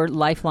and your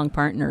lifelong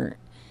partner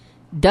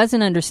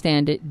doesn't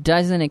understand it,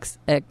 doesn't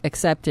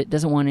accept it,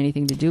 doesn't want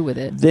anything to do with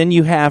it, then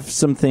you have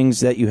some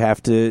things that you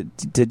have to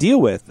deal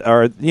with,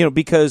 or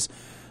because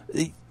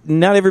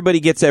not everybody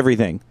gets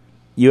everything.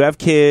 You have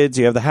kids,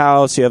 you have the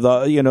house, you have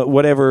the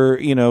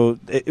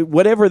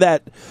whatever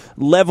that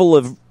level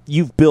of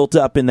you've built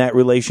up in that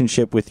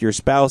relationship with your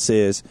spouse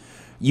is.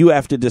 You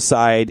have to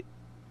decide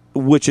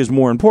which is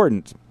more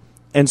important.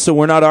 And so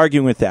we're not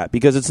arguing with that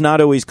because it's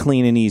not always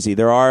clean and easy.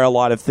 There are a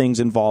lot of things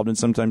involved, and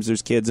sometimes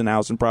there's kids and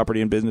house and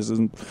property and businesses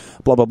and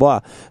blah, blah,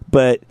 blah.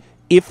 But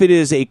if it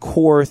is a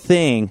core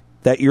thing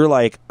that you're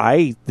like,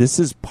 this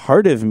is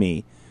part of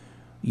me,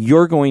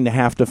 you're going to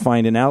have to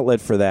find an outlet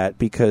for that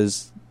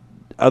because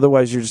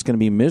otherwise you're just going to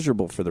be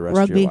miserable for the rest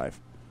of your life.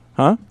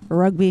 Huh?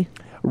 Rugby.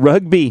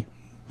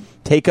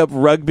 Take up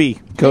rugby.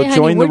 Go Hey,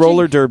 join honey, the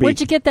roller derby. Where'd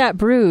you get that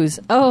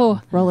bruise?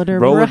 Oh, Roller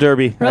derby. Roller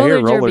derby. I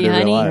hear roller derby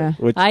honey. a lot.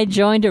 Which- I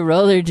joined a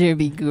roller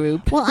derby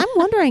group. Well, I'm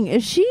wondering,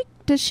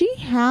 does she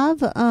have,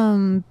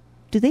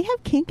 do they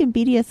have kink and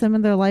BDSM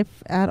in their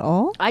life at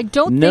all? I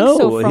don't No,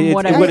 think so from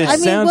what I what read. it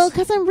sounds- well,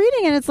 because I'm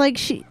reading it, it's like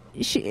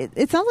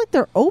it sounds like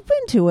they're open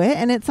to it,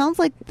 and it sounds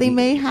like they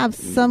may have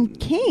some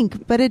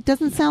kink, but it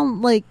doesn't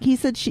sound like he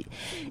said she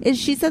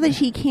said that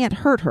he can't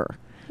hurt her.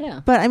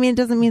 Yeah. But I mean, it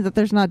doesn't mean that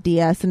there's not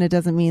DS, and it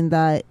doesn't mean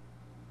that.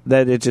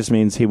 That it just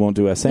means he won't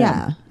do SM.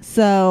 Yeah.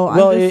 So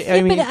Well, I'm just,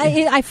 I mean, but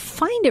I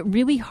find it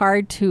really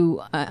hard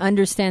to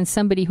understand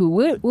somebody who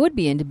would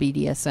be into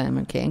BDSM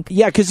and kink.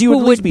 yeah, because you would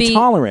who at least be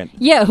tolerant.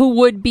 Yeah, who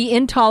would be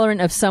intolerant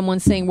of someone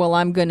saying, "Well,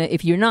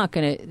 if you're not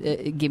gonna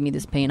give me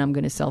this pain, I'm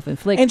gonna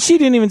self-inflict." And she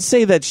didn't even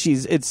say that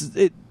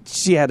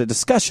she had a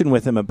discussion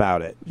with him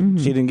about it. Mm-hmm.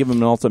 She didn't give him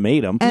an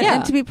ultimatum.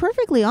 and to be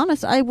perfectly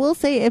honest, I will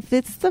say if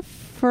it's the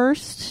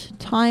first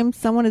time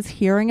someone is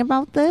hearing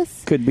about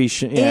this, Could be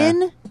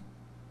in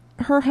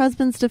her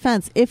husband's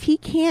defense, if he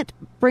can't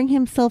bring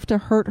himself to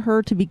hurt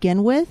her to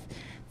begin with,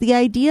 the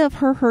idea of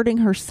her hurting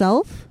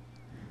herself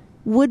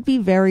would be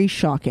very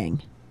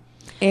shocking.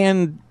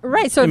 And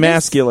right, so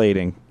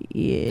emasculating.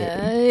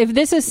 if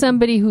this is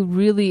somebody who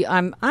really,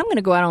 I'm going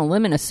to go out on a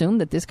limb and assume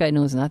that this guy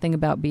knows nothing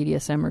about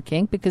BDSM or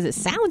kink because it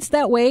sounds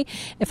that way.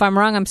 If I'm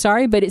wrong, I'm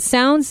sorry, but it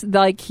sounds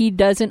like he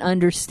doesn't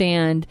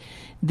understand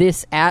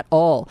this at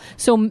all.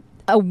 So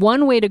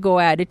one way to go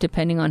at it,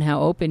 depending on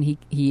how open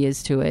he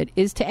is to it,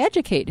 is to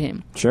educate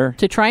him. Sure.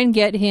 To try and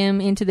get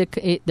him into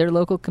their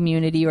local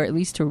community, or at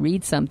least to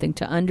read something,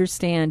 to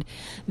understand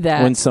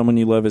that When someone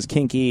you love is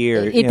kinky,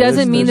 or it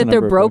doesn't mean there's that a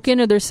they're number of broken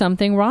or there's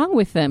something wrong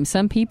with them.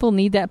 Some people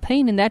need that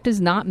pain, and that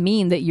does not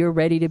mean that you're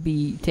ready to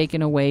be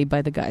taken away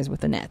by the guys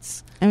with the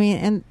nets. I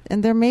mean,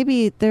 and there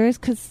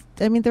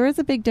is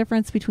a big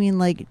difference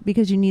between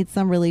because you need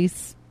some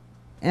release,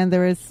 and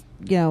there is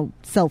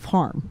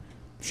self-harm.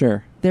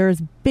 Sure. There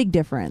is big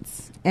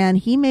difference, and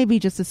he may be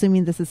just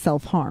assuming this is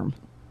self-harm.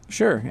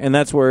 Sure, and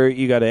that's where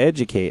you got to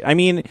educate. I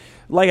mean,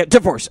 like a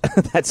divorce.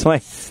 That's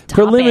my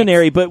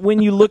preliminary. But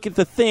when you look at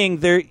the thing,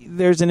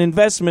 there's an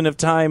investment of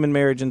time and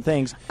marriage and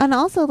things. And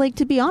also,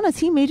 to be honest,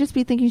 he may just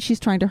be thinking she's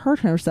trying to hurt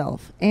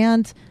herself.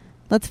 And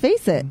let's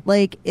face it,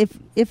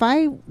 if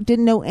I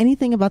didn't know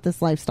anything about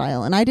this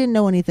lifestyle, and I didn't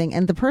know anything,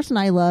 and the person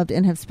I loved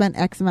and have spent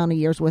X amount of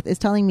years with is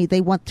telling me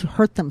they want to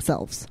hurt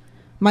themselves,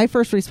 my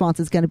first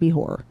response is going to be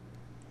horror.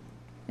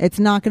 It's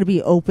not going to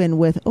be open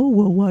with, oh,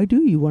 well, why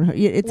do you want to hurt?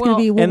 It's going to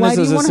be, well, why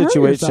do you want to hurt yourself?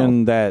 And this is a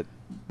situation that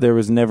there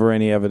was never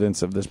any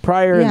evidence of this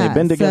prior, and they've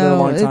been together a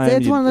long time.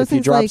 It's one of those if you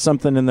things drop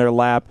something in their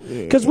lap,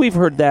 because we've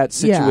heard that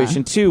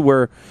situation too,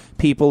 where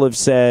people have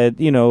said,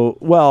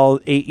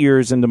 8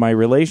 years into my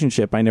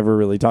relationship, I never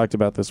really talked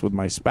about this with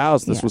my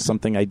spouse. This was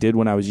something I did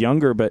when I was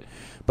younger, but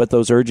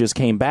those urges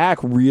came back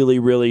really,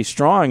 really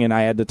strong, and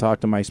I had to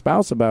talk to my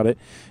spouse about it.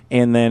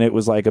 And then it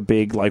was like a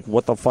big,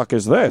 what the fuck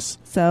is this?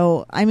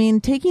 So, I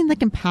mean, taking the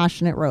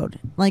compassionate road.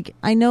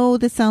 I know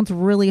this sounds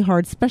really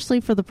hard,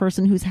 especially for the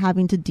person who's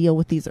having to deal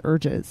with these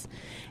urges.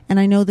 And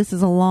I know this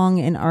is a long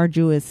and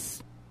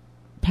arduous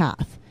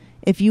path.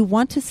 If you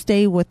want to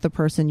stay with the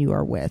person you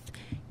are with,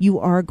 you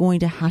are going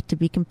to have to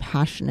be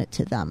compassionate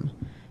to them.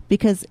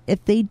 Because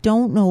if they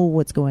don't know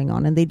what's going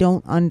on and they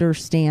don't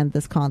understand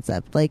this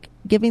concept,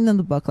 giving them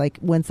the book,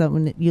 When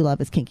Someone You Love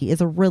Is Kinky,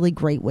 is a really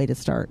great way to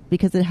start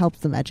because it helps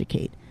them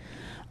educate.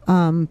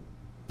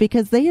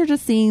 Because they are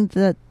just seeing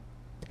that.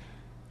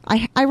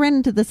 I ran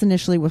into this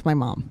initially with my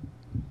mom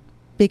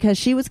because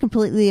she was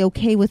completely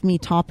okay with me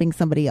topping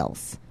somebody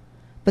else.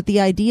 But the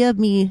idea of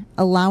me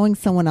allowing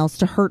someone else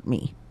to hurt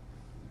me,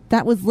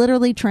 that was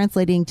literally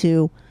translating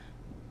to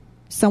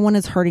someone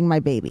is hurting my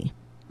baby.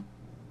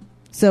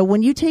 So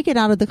when you take it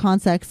out of the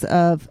context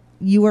of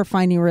you are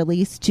finding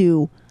release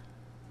to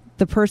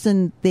the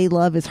person they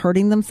love is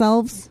hurting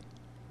themselves,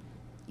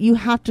 you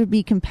have to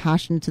be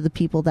compassionate to the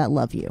people that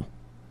love you.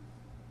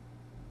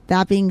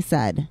 That being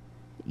said,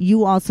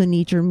 you also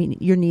need your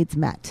needs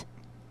met.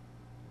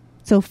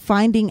 So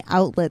finding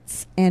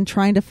outlets and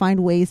trying to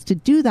find ways to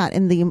do that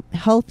in the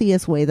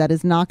healthiest way that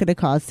is not going to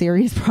cause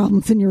serious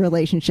problems in your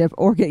relationship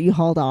or get you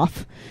hauled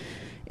off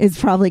is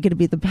probably going to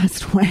be the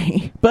best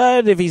way.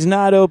 But if he's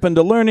not open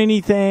to learn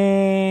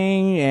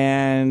anything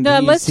and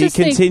he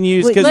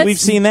continues, because we've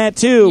seen that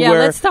too. Yeah, where,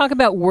 let's talk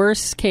about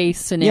worst case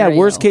scenario. Yeah,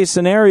 worst case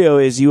scenario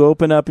is you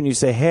open up and you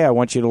say, hey, I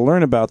want you to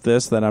learn about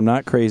this, that I'm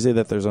not crazy,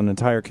 that there's an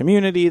entire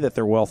community, that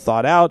they're well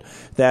thought out,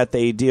 that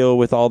they deal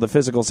with all the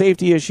physical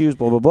safety issues,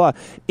 blah, blah, blah.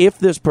 If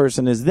this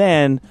person is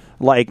then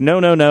Like,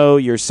 no,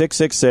 you're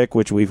sick,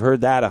 which we've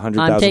heard that 100,000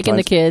 times. I'm taking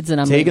the kids,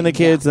 and I'm taking the leaving.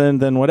 kids, and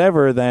then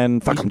whatever, then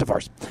fuck them,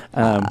 divorce.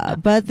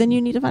 But then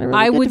you need to find a really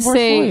I good would divorce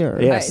say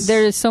lawyer. Yes.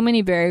 there's so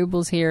many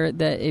variables here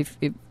that if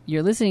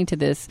you're listening to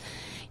this,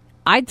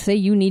 I'd say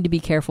you need to be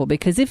careful,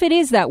 because if it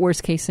is that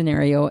worst case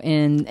scenario,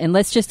 and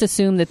let's just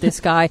assume that this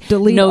guy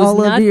Delete knows all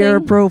nothing, of your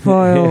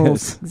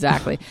profiles.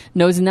 exactly,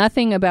 knows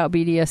nothing about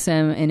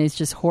BDSM and is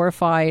just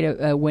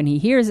horrified when he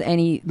hears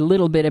any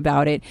little bit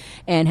about it,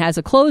 and has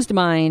a closed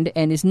mind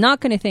and is not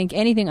going to think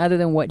anything other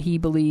than what he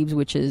believes,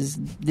 which is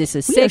this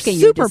is We are sick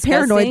and you're super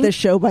paranoid disgusting. this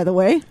show, by the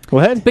way.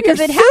 What? Because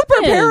We're it super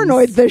happens.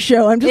 paranoid this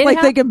show. I'm just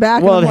It thinking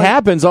back. Well, and it I'm like,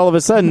 happens all of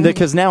a sudden,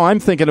 because now I'm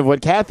thinking of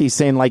what Kathy's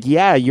saying. Like,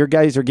 yeah, your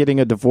guys are getting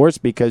a divorce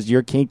because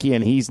you're kinky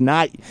and he's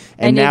not,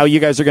 and now you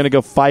guys are going to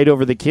go fight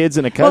over the kids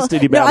in a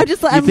custody no,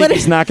 battle. I'm You think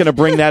he's not going to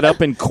bring that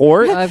up in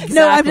court?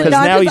 Exactly. Because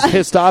now he's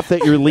pissed off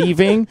that you're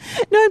leaving.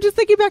 No, I'm just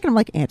thinking back, and I'm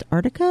like,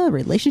 Antarctica,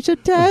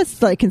 relationship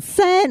tests, like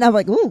consent. And I'm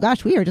like, oh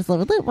gosh, we are just we're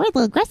a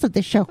little aggressive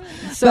this show.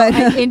 So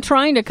in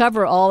trying to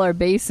cover all our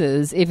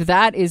bases, if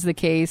that is the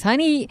case,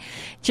 honey,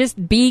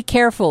 just be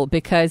careful,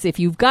 because if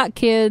you've got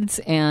kids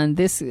and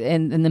this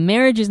and the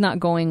marriage is not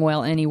going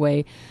well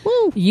anyway,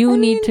 you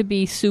need to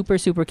be super,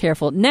 super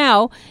careful.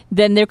 Now,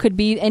 then there could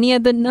be any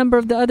of the number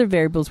of the other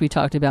variables we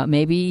talked about.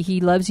 Maybe he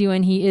loves you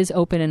and he is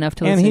open enough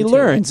to listen And he to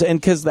learns, it. and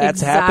because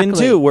that's happened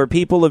Exactly. too, where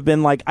people have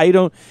been like,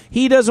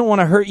 he doesn't want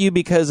to hurt you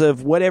because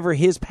of whatever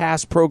his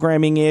past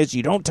programming is.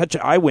 You don't touch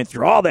it. I went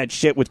through all that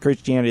shit with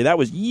Christianity. That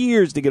was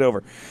years to get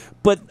over.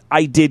 But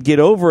I did get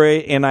over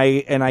it, and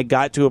I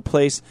got to a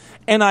place,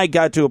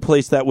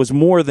 that was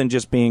more than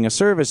just being a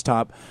service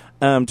top,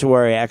 to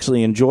where I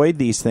actually enjoyed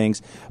these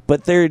things.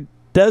 But there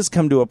does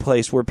come to a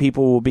place where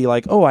people will be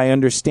like, oh, I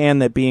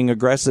understand that being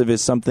aggressive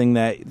is something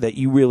that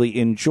you really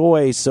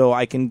enjoy, so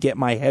I can get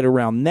my head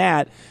around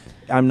that.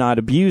 I'm not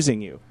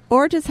abusing you.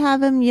 Or just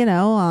have him,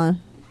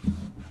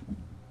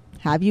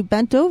 have you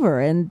bent over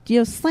and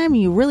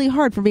slamming you really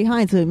hard from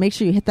behind, so make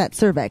sure you hit that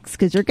cervix,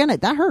 because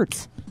that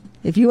hurts.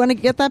 If you want to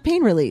get that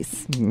pain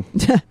release,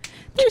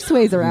 there's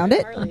ways around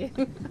it.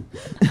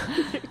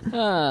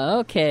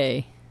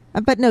 Okay.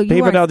 But no, you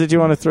David, are. did you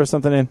want to throw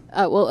something in?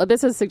 Well,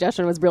 Abyssa's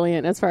suggestion was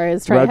brilliant as far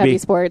as try Rugby. heavy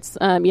sports.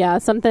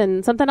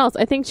 Something else.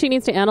 I think she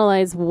needs to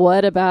analyze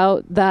what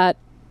about that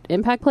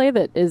impact play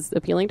that is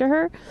appealing to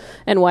her,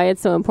 and why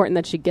it's so important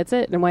that she gets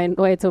it, and why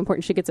it's so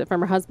important she gets it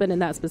from her husband in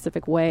that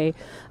specific way.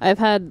 I've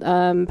had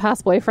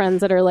past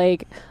boyfriends that are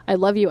like, I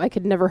love you, I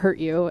could never hurt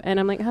you, and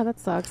I'm like, oh, that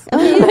sucks.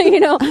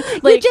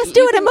 You just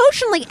do it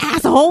emotionally,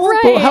 asshole.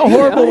 Right. Well, how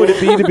horrible would it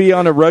be to be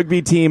on a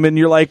rugby team and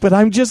you're like, but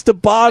I'm just a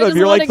bottom.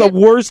 You're like the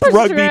worst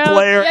rugby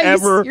player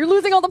ever. You're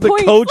losing all the The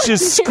points. coach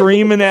is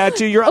screaming at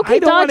you. You're Okay, I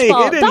don't want to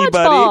hit anybody.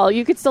 Dodgeball.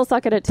 You could still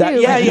suck at it too.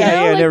 Yeah,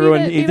 and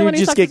everyone, be the one who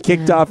just sucks. get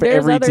kicked off There's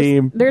every other,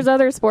 team. There's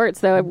other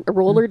sports though,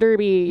 roller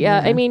derby. Yeah,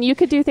 I mean, you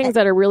could do things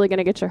that are really going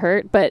to get you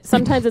hurt, but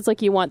sometimes it's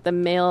like you want the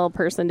male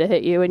person to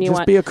hit you, and you Just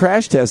want be a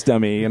crash test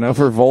dummy,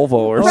 for Volvo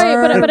or something.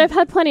 right. But I've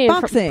had plenty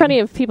boxing.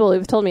 of people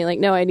who've told me like,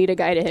 no, I need a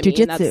guy to hit me. And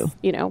Jiu-jitsu.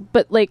 that's,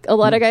 but like a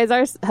lot of guys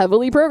are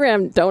heavily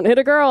programmed. Don't hit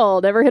a girl.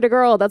 Never hit a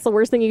girl. That's the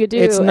worst thing you could do.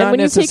 It's and not when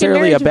you take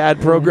necessarily a marriage-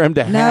 bad program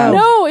to have.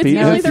 No, it's even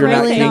usually if the you're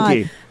right not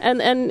thing. kinky.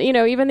 And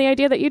even the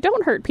idea that you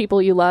don't hurt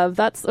people you love,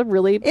 that's a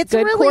really It's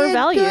good really core a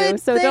value. good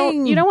So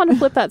thing. you don't want to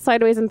flip that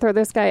sideways and throw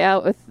this guy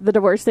out with the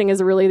divorce thing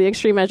is really the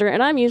extreme measure.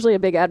 And I'm usually a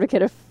big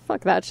advocate of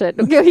fuck that shit.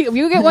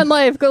 You get one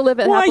life, go live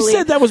it Well, happily. I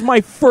said that was my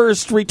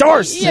first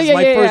divorce.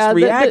 My first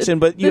reaction,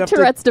 but you the have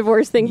Tourette's to.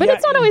 divorce thing. But Yeah.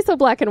 it's not always so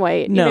black and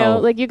white. No.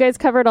 Like you guys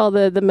covered all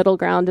the middle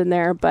ground in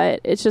there, but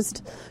it's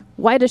just,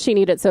 why does she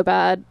need it so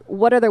bad?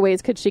 What other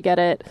ways could she get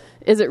it?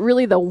 Is it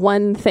really the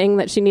one thing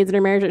that she needs in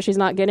her marriage that she's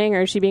not getting,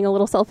 or is she being a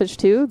little selfish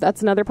too?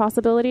 That's another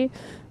possibility.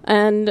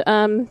 And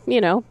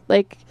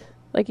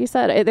like you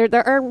said,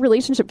 there are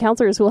relationship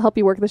counselors who will help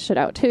you work this shit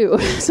out too.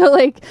 So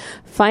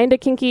find a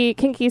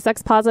kinky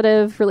sex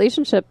positive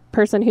relationship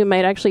person who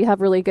might actually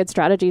have really good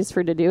strategies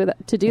to do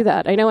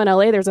that. I know in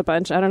LA there's a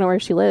bunch. I don't know where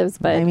she lives,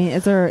 but I mean,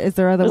 is there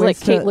other there's ways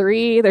Kate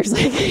Lurie. There's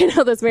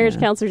those marriage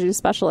counselors who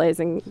specialize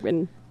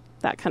in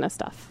that kind of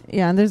stuff.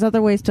 Yeah, and there's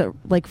other ways to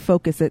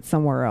focus it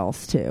somewhere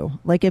else too.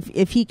 Like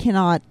if he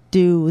cannot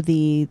do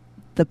the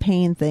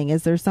pain thing,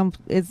 is there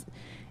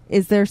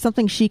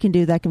something she can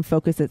do that can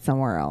focus it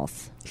somewhere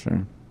else?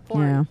 Sure.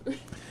 Yeah.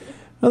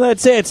 Well,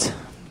 that's it.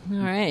 All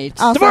right.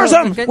 Also, Divorce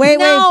him! Wait,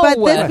 No! but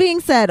this being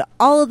said,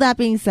 all of that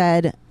being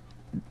said,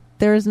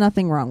 there is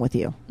nothing wrong with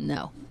you.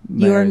 No.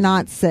 You are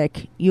not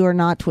sick. You are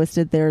not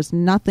twisted. There's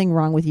nothing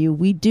wrong with you.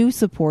 We do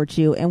support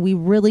you, and we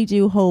really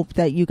do hope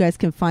that you guys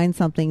can find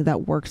something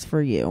that works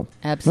for you.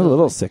 I'm a Absolutely.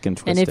 little sick and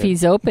And twisted. if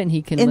he's open,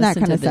 he can In that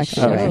listen kind to of the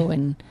sexy show way.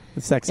 and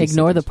The sexy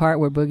ignore the sickness. part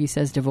where Boogie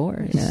says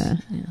divorce. Yeah.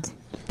 Yeah.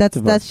 That's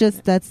Divorce.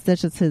 just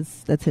his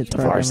Divorce.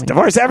 programming.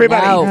 Divorce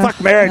everybody. No.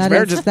 Fuck marriage. That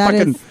Marriage is- is that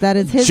fucking that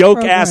is his joke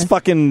program. ass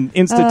fucking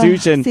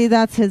institution. See,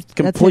 that's his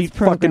Complete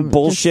program. fucking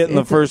bullshit in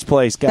the It's- first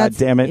place. God that's-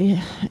 damn it.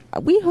 yeah.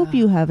 We hope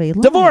you have a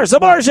Divorce.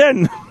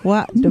 Abortion.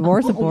 What?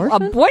 Divorce,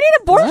 abortion? Where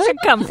did abortion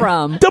come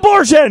from?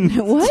 Abortion.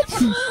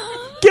 What?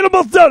 Get them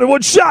both done in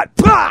one shot.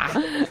 Pah!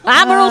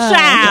 I'm Earl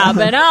Shab,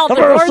 and I'll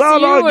divorce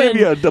I'll you. give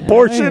you an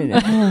abortion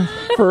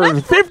for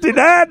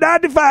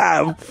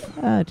 $59.95.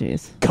 Oh,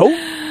 jeez.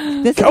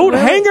 Coat This is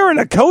hanger and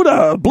a coat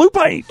of blue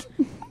paint.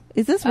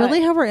 Is this really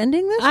how we're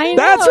ending this? I know,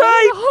 That's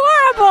right. it's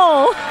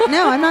horrible.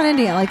 No, I'm not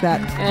ending it like that.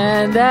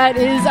 And that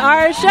is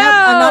our show. Nope,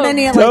 I'm not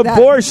ending it like that.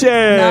 Abortion.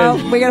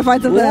 No, we gotta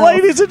find something else.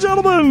 Ladies and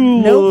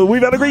gentlemen, Nope.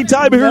 we've had a great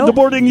time here Nope.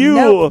 deporting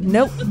you.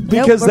 Nope.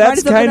 Because We're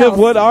that's finding kind something of else.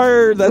 what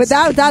our...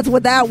 That's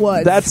what that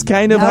was. That's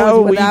kind of That how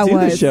was what we that do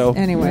the was. show.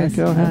 Anyways,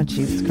 Go ahead. oh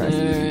Jesus Christ.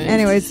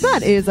 Anyways,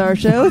 that is our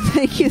show.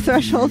 Thank you,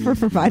 Threshold, for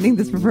providing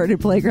this perverted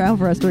playground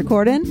for us to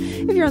record in.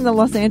 If you're in the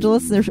Los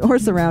Angeles or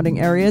surrounding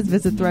areas,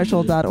 visit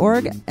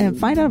threshold.org and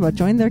find out about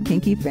joining their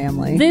kinky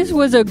family. This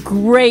was a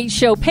great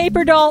show.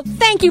 Paper Doll,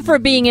 thank you for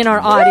being in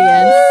our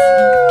audience.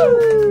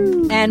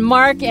 And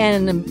Mark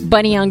and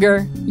Bunny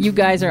Unger, you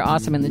guys are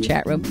awesome in the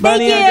chat room.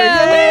 Bunny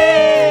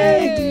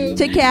Thank you.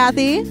 To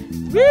Kathy. To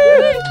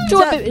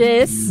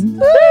this.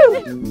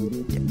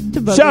 To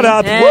Boogie. Shout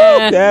out. Eh. Woo!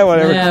 Yeah,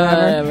 whatever.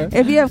 Whatever.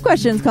 If you have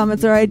questions,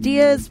 comments, or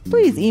ideas,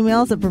 please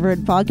email us at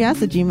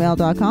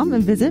pervertedpodcast@gmail.com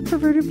and visit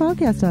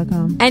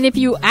pervertedpodcast.com. And if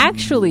you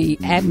actually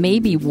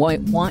maybe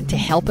want to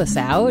help us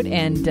out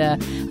and,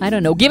 I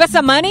don't know, give us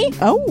some money,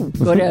 Oh.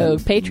 go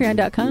to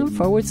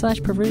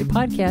patreon.com/perverted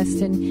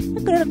podcast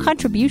and go to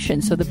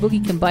contribution so the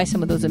Boogie can buy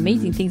some of those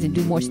amazing things and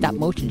do more stop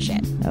motion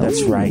shit.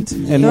 That's right.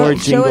 And more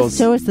jingles.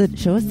 Show us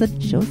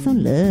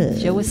some love.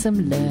 Show us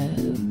some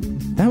love.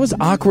 That was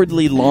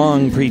awkwardly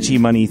long, preachy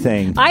money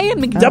thing. I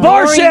am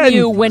Abortion! ignoring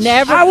you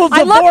whenever. I will love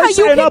how divorce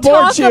you and can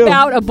abort talk you.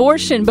 about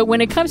abortion, but when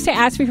it comes to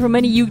asking for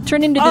money, you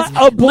turn into this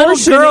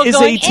abortion little girl is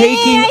going, a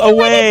taking I don't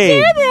away.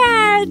 wanna do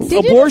that. Did you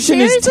Abortion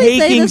is seriously say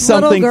taking this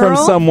little something from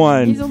girl?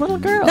 someone. He's a little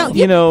girl. No,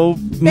 You know,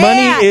 Bad.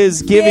 money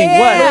is giving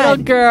Bad.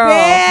 Little girl.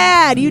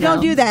 Bad. You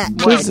don't do that.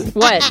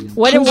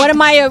 What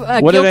am I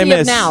What did I guilty of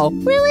miss? now?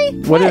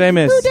 Really? What did I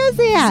miss? Who does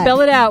that?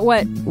 Spell it out.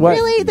 What? What?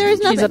 Really? There's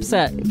nothing. She's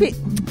upset.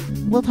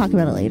 We'll talk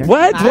about it later.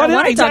 What? I What don't did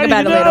want I to talk tell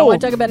about you it later. I to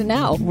want to talk about it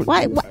now.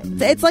 Why?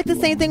 It's like the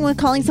same thing when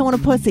calling someone a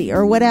pussy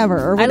or whatever.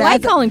 Or I what-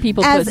 like calling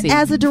people as, pussy.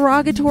 as a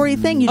derogatory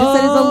thing. You just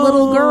said as a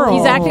little girl.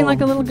 He's acting like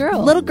a little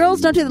girl. Little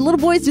girls don't do that. Little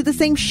boys do the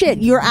same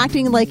shit. You're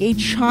acting like a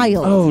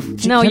child. Oh,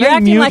 No, can you're I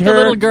acting mute like a her?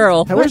 little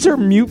girl. Where's her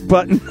mute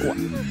button?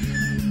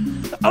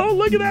 Oh,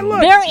 look at that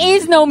look. There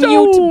is no mute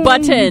Don't.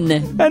 button.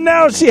 And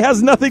now she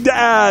has nothing to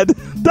add.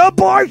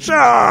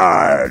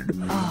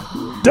 Abortion!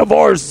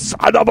 Divorce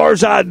and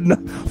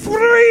abortion!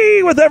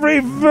 Free with every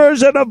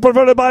version of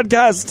Perverted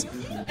Podcast.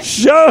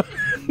 Show.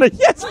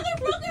 Yes.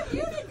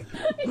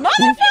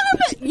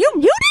 You muted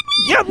me?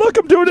 Yeah, look,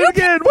 I'm doing it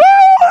again.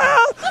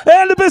 Woo!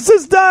 And the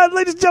business is done,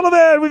 ladies and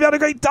gentlemen. We've had a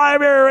great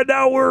time here, and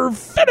now we're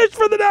finished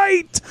for the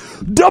night.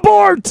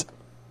 Debort!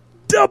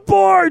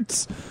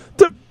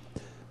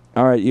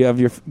 All right, you have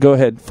your... Go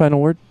ahead.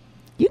 Final word.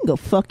 You can go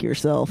fuck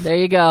yourself. There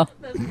you go.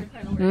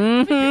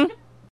 Mm-hmm.